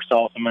take over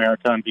South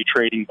America and be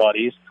trading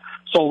buddies.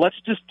 So let's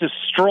just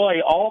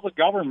destroy all the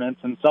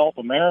governments in South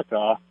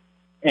America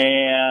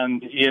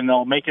and,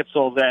 make it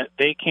so that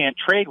they can't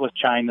trade with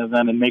China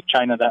then and make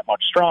China that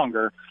much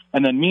stronger.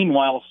 And then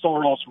meanwhile,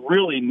 Soros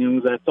really knew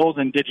that those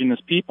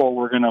indigenous people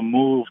were going to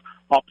move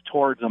up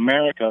towards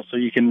America, so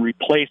you can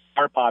replace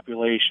our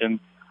population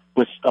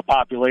with a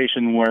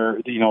population where,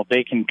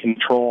 they can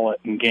control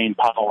it and gain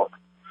power.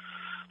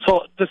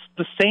 So the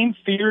same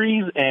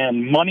theories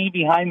and money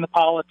behind the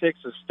politics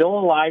is still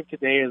alive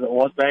today as it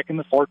was back in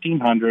the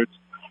 1400s.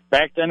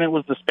 Back then it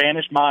was the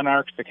Spanish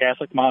monarchs, the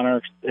Catholic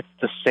monarchs. It's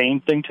the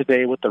same thing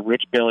today with the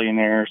rich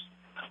billionaires.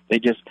 They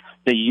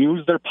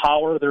use their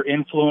power, their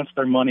influence,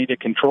 their money to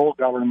control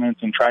governments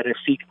and try to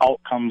seek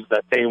outcomes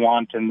that they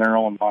want in their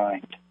own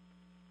mind.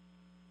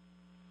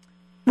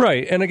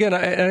 Right, and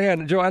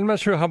again, Joe, I'm not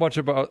sure how much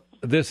about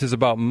this is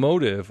about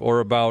motive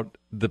or about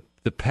the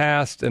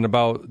past and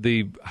about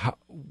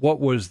what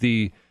was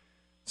the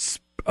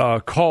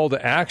call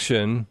to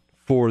action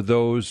for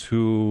those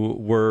who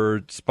were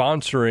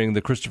sponsoring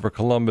the Christopher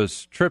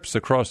Columbus trips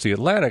across the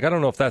Atlantic. I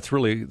don't know if that's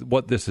really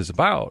what this is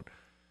about.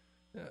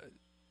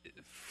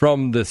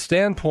 From the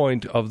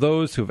standpoint of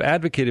those who have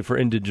advocated for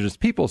Indigenous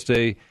Peoples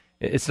Day,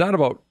 it's not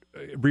about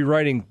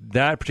rewriting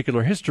that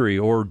particular history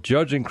or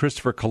judging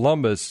Christopher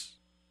Columbus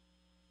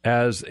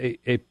as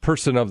a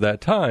person of that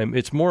time.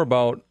 It's more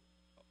about,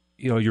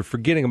 you're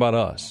forgetting about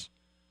us.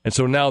 And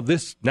so now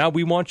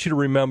we want you to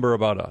remember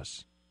about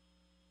us.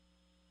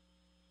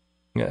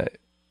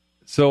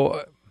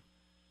 So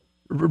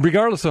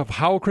regardless of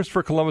how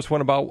Christopher Columbus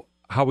went about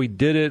how he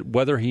did it,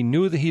 whether he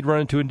knew that he'd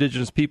run into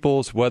indigenous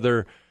peoples,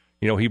 whether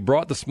he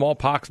brought the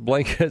smallpox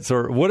blankets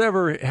or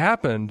whatever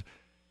happened,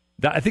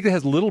 I think that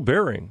has little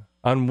bearing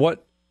on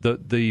what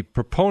the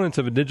proponents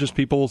of Indigenous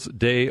Peoples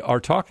Day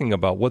are talking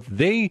about. What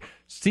they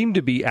seem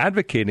to be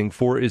advocating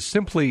for is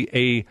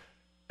simply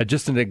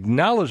just an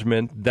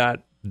acknowledgement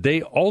that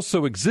they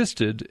also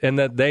existed and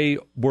that they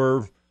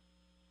were,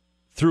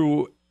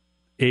 through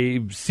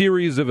a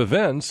series of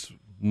events,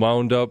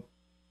 wound up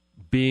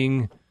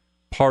being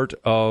part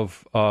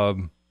of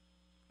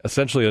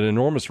essentially an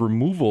enormous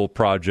removal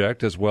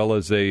project as well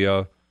as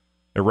a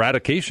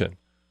eradication.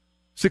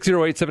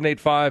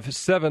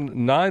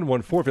 608-785-7914.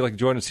 If you'd like to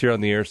join us here on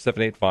the air,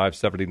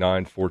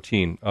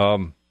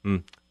 785-7914.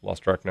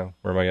 Lost track now.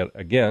 Where am I at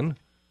again?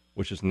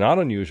 Which is not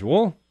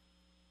unusual.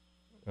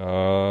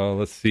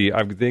 Let's see.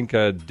 I think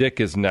Dick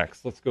is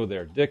next. Let's go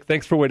there. Dick,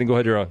 thanks for waiting. Go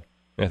ahead, you're on.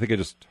 I think I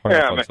just hung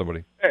up on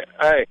somebody.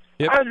 Hey,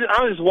 yep.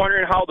 I was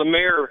wondering how the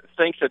mayor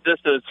thinks that this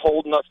is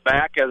holding us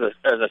back as a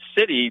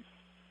city.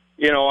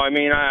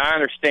 I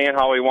understand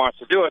how he wants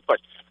to do it, but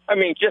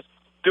just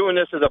doing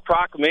this as a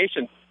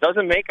proclamation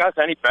doesn't make us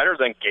any better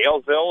than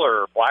Galesville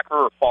or Black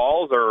River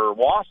Falls or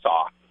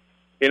Wausau.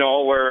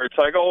 Where it's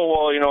like,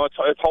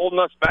 it's holding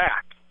us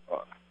back.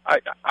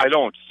 I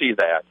don't see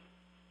that.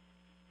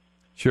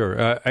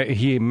 Sure.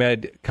 He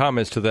made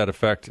comments to that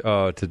effect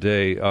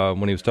today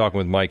when he was talking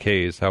with Mike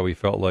Hayes, how he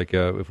felt like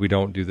if we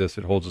don't do this,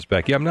 it holds us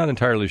back. Yeah, I'm not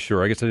entirely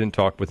sure. I guess I didn't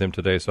talk with him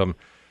today, so I'm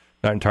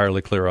not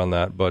entirely clear on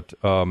that. But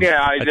I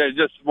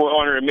just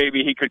wondered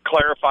maybe he could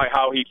clarify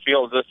how he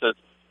feels this is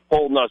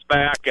holding us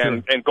back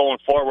and going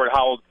forward,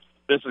 how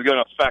this is going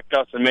to affect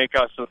us and make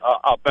us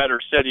a better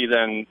city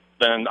than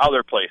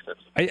other places.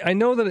 I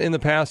know that in the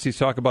past he's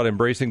talked about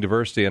embracing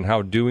diversity and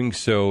how doing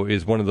so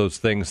is one of those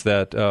things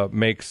that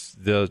makes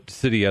the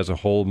city as a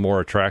whole more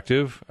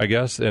attractive, I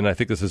guess, and I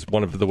think this is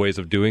one of the ways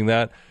of doing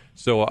that.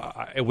 So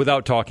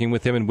without talking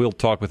with him, and we'll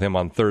talk with him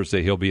on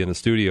Thursday, he'll be in the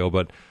studio,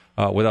 but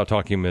without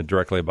talking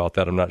directly about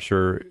that, I'm not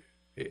sure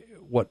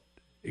what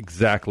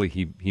exactly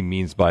he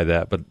means by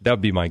that, but that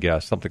would be my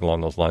guess, something along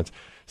those lines.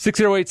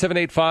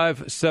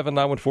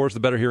 608-785-7914 is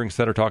the Better Hearing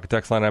Center talk and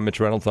text line. I'm Mitch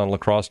Reynolds on La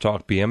Crosse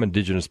Talk PM.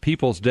 Indigenous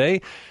Peoples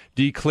Day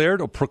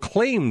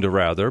proclaimed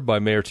by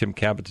Mayor Tim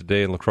Cabot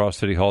today in La Crosse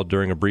City Hall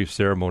during a brief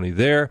ceremony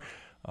there.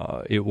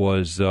 It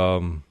was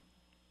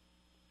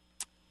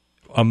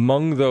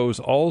among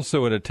those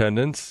also in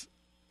attendance,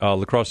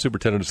 La Crosse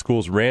Superintendent of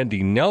Schools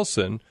Randy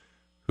Nelson,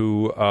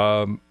 who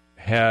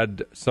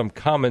had some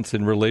comments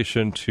in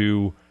relation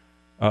to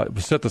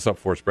set this up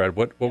for us, Brad.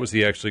 What was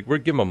he actually?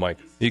 Give him a mic.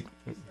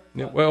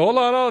 Well, hold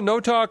on.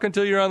 No talk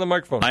until you're on the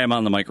microphone. I am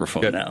on the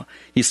microphone now.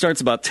 He starts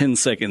about 10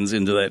 seconds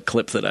into that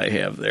clip that I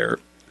have there.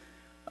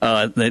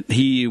 That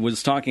he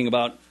was talking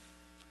about,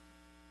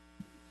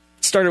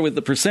 started with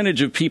the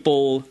percentage of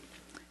people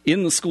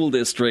in the school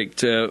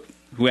district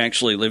who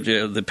actually lived,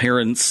 the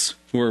parents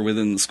who are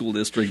within the school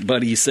district.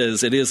 But he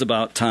says it is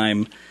about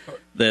time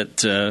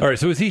that... All right,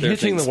 so is he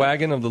hitching the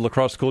wagon of the La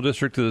Crosse School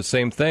District to the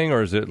same thing,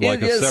 or is it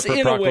like a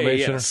separate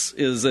proclamation? Way, yes.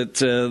 Is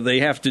that they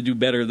have to do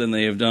better than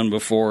they have done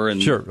before.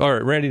 And sure. All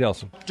right, Randy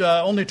Nelson.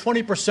 Only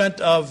 20%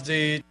 of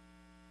the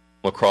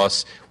La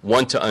Crosse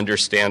want to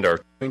understand our...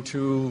 going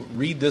to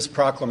read this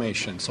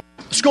proclamation. So,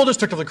 the School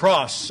District of La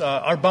Crosse,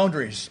 our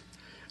boundaries.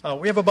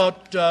 We have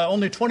about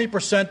only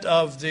 20%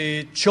 of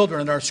the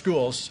children in our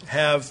schools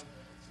have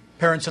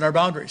parents in our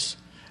boundaries.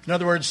 In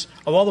other words,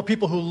 of all the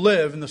people who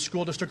live in the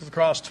School District of La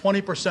Crosse,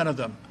 20% of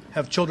them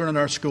have children in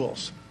our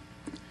schools.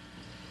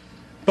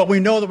 But we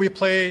know that we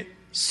play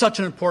such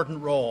an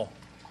important role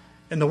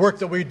in the work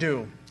that we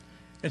do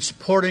in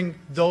supporting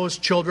those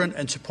children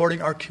and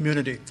supporting our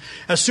community.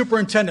 As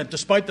superintendent,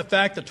 despite the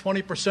fact that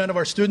 20% of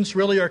our students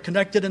really are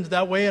connected in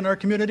that way in our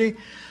community,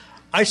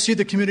 I see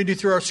the community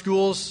through our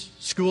schools.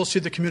 Schools see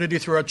the community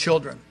through our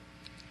children.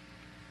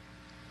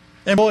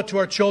 And we owe it to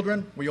our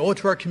children, we owe it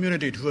to our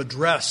community to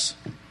address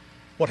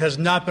what has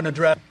not been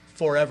addressed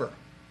forever.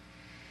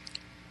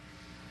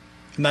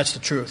 And that's the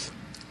truth.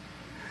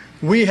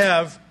 We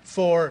have,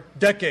 for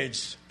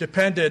decades,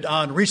 depended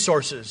on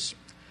resources,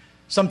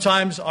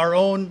 sometimes our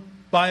own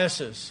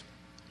biases,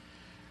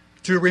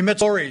 to remit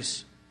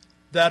stories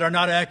that are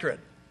not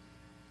accurate,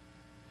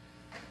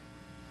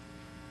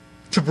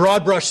 to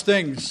broad brush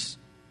things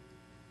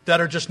that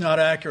are just not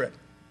accurate.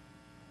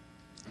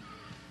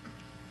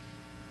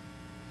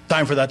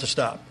 Time for that to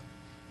stop.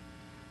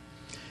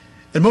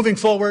 And moving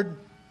forward,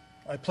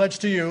 I pledge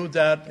to you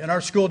that in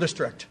our school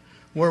district,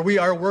 where we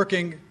are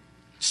working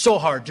so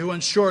hard to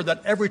ensure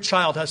that every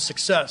child has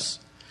success,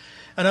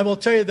 and I will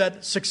tell you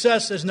that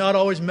success is not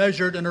always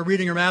measured in a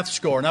reading or math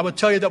score. And I will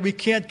tell you that we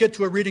can't get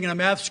to a reading and a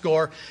math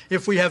score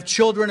if we have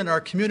children in our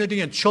community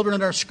and children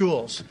in our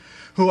schools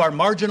who are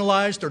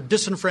marginalized or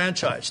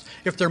disenfranchised.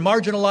 If they're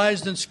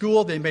marginalized in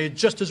school, they may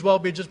just as well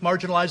be just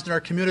marginalized in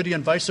our community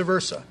and vice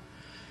versa.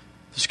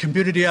 This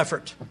community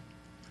effort, on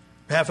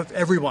behalf of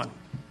everyone,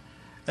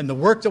 And the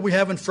work that we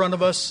have in front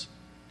of us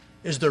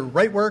is the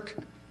right work.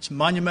 It's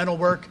monumental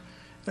work.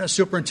 And as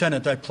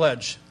superintendent, I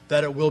pledge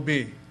that it will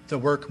be the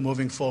work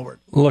moving forward.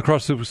 La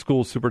Crosse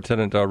School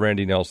Superintendent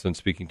Randy Nelson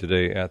speaking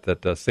today at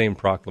that same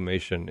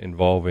proclamation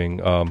involving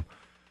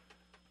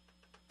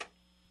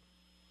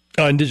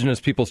Indigenous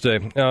Peoples Day.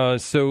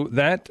 So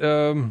that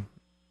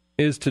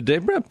is today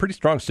a pretty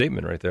strong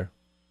statement right there.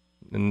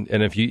 And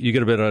if you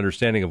get a better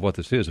understanding of what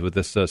this is, with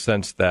this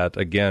sense that,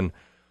 again,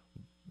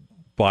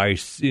 by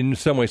in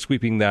some way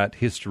sweeping that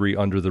history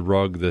under the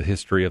rug, the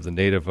history of the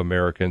Native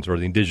Americans or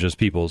the Indigenous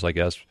peoples, I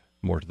guess,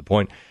 more to the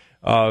point,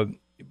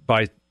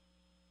 by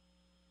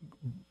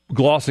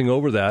glossing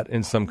over that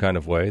in some kind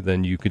of way,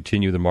 then you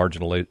continue the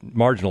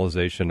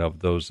marginalization of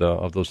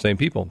those same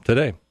people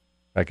today.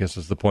 I guess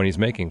is the point he's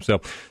making. So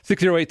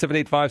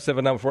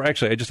 608-785-7914.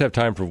 Actually, I just have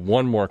time for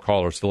one more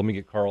caller, so let me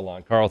get Carl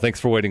on. Carl, thanks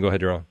for waiting. Go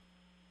ahead, you're on.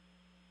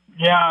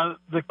 Yeah,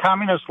 the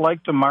communists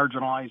like to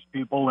marginalize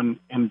people and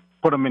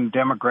put them in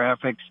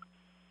demographics.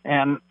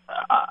 And,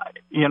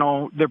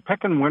 they're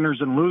picking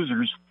winners and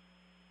losers.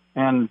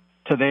 And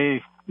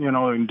today,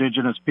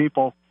 Indigenous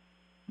people,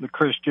 the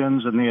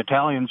Christians and the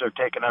Italians are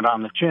taking it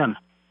on the chin.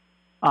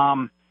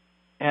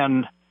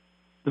 And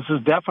this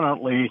is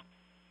definitely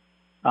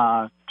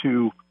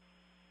to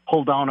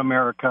pull down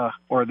America,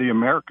 or the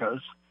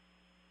Americas,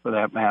 for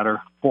that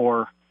matter,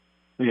 for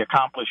the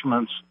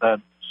accomplishments that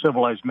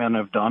civilized men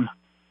have done.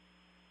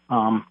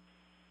 La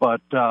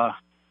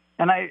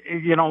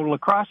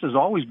Crosse has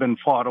always been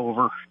fought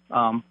over.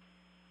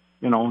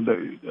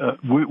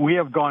 We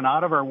have gone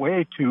out of our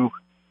way to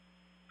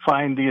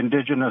find the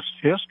Indigenous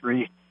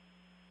history,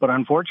 but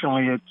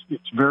unfortunately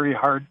it's very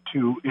hard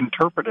to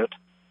interpret it.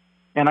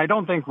 And I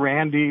don't think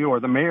Randy or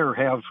the mayor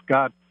have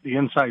got the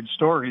inside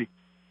story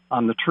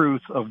on the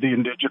truth of the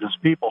Indigenous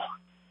people.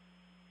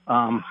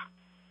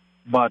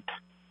 But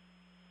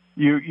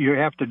you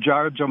have to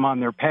judge them on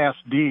their past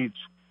deeds.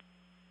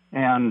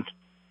 And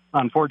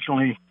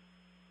unfortunately,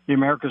 the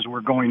Americas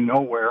were going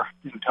nowhere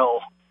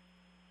until,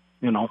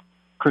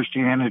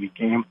 Christianity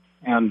came.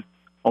 And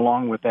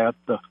along with that,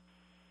 the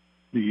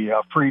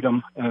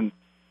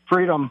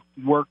freedom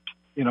worked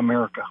in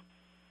America.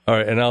 All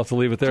right, and I'll have to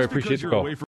leave it there. I appreciate your call.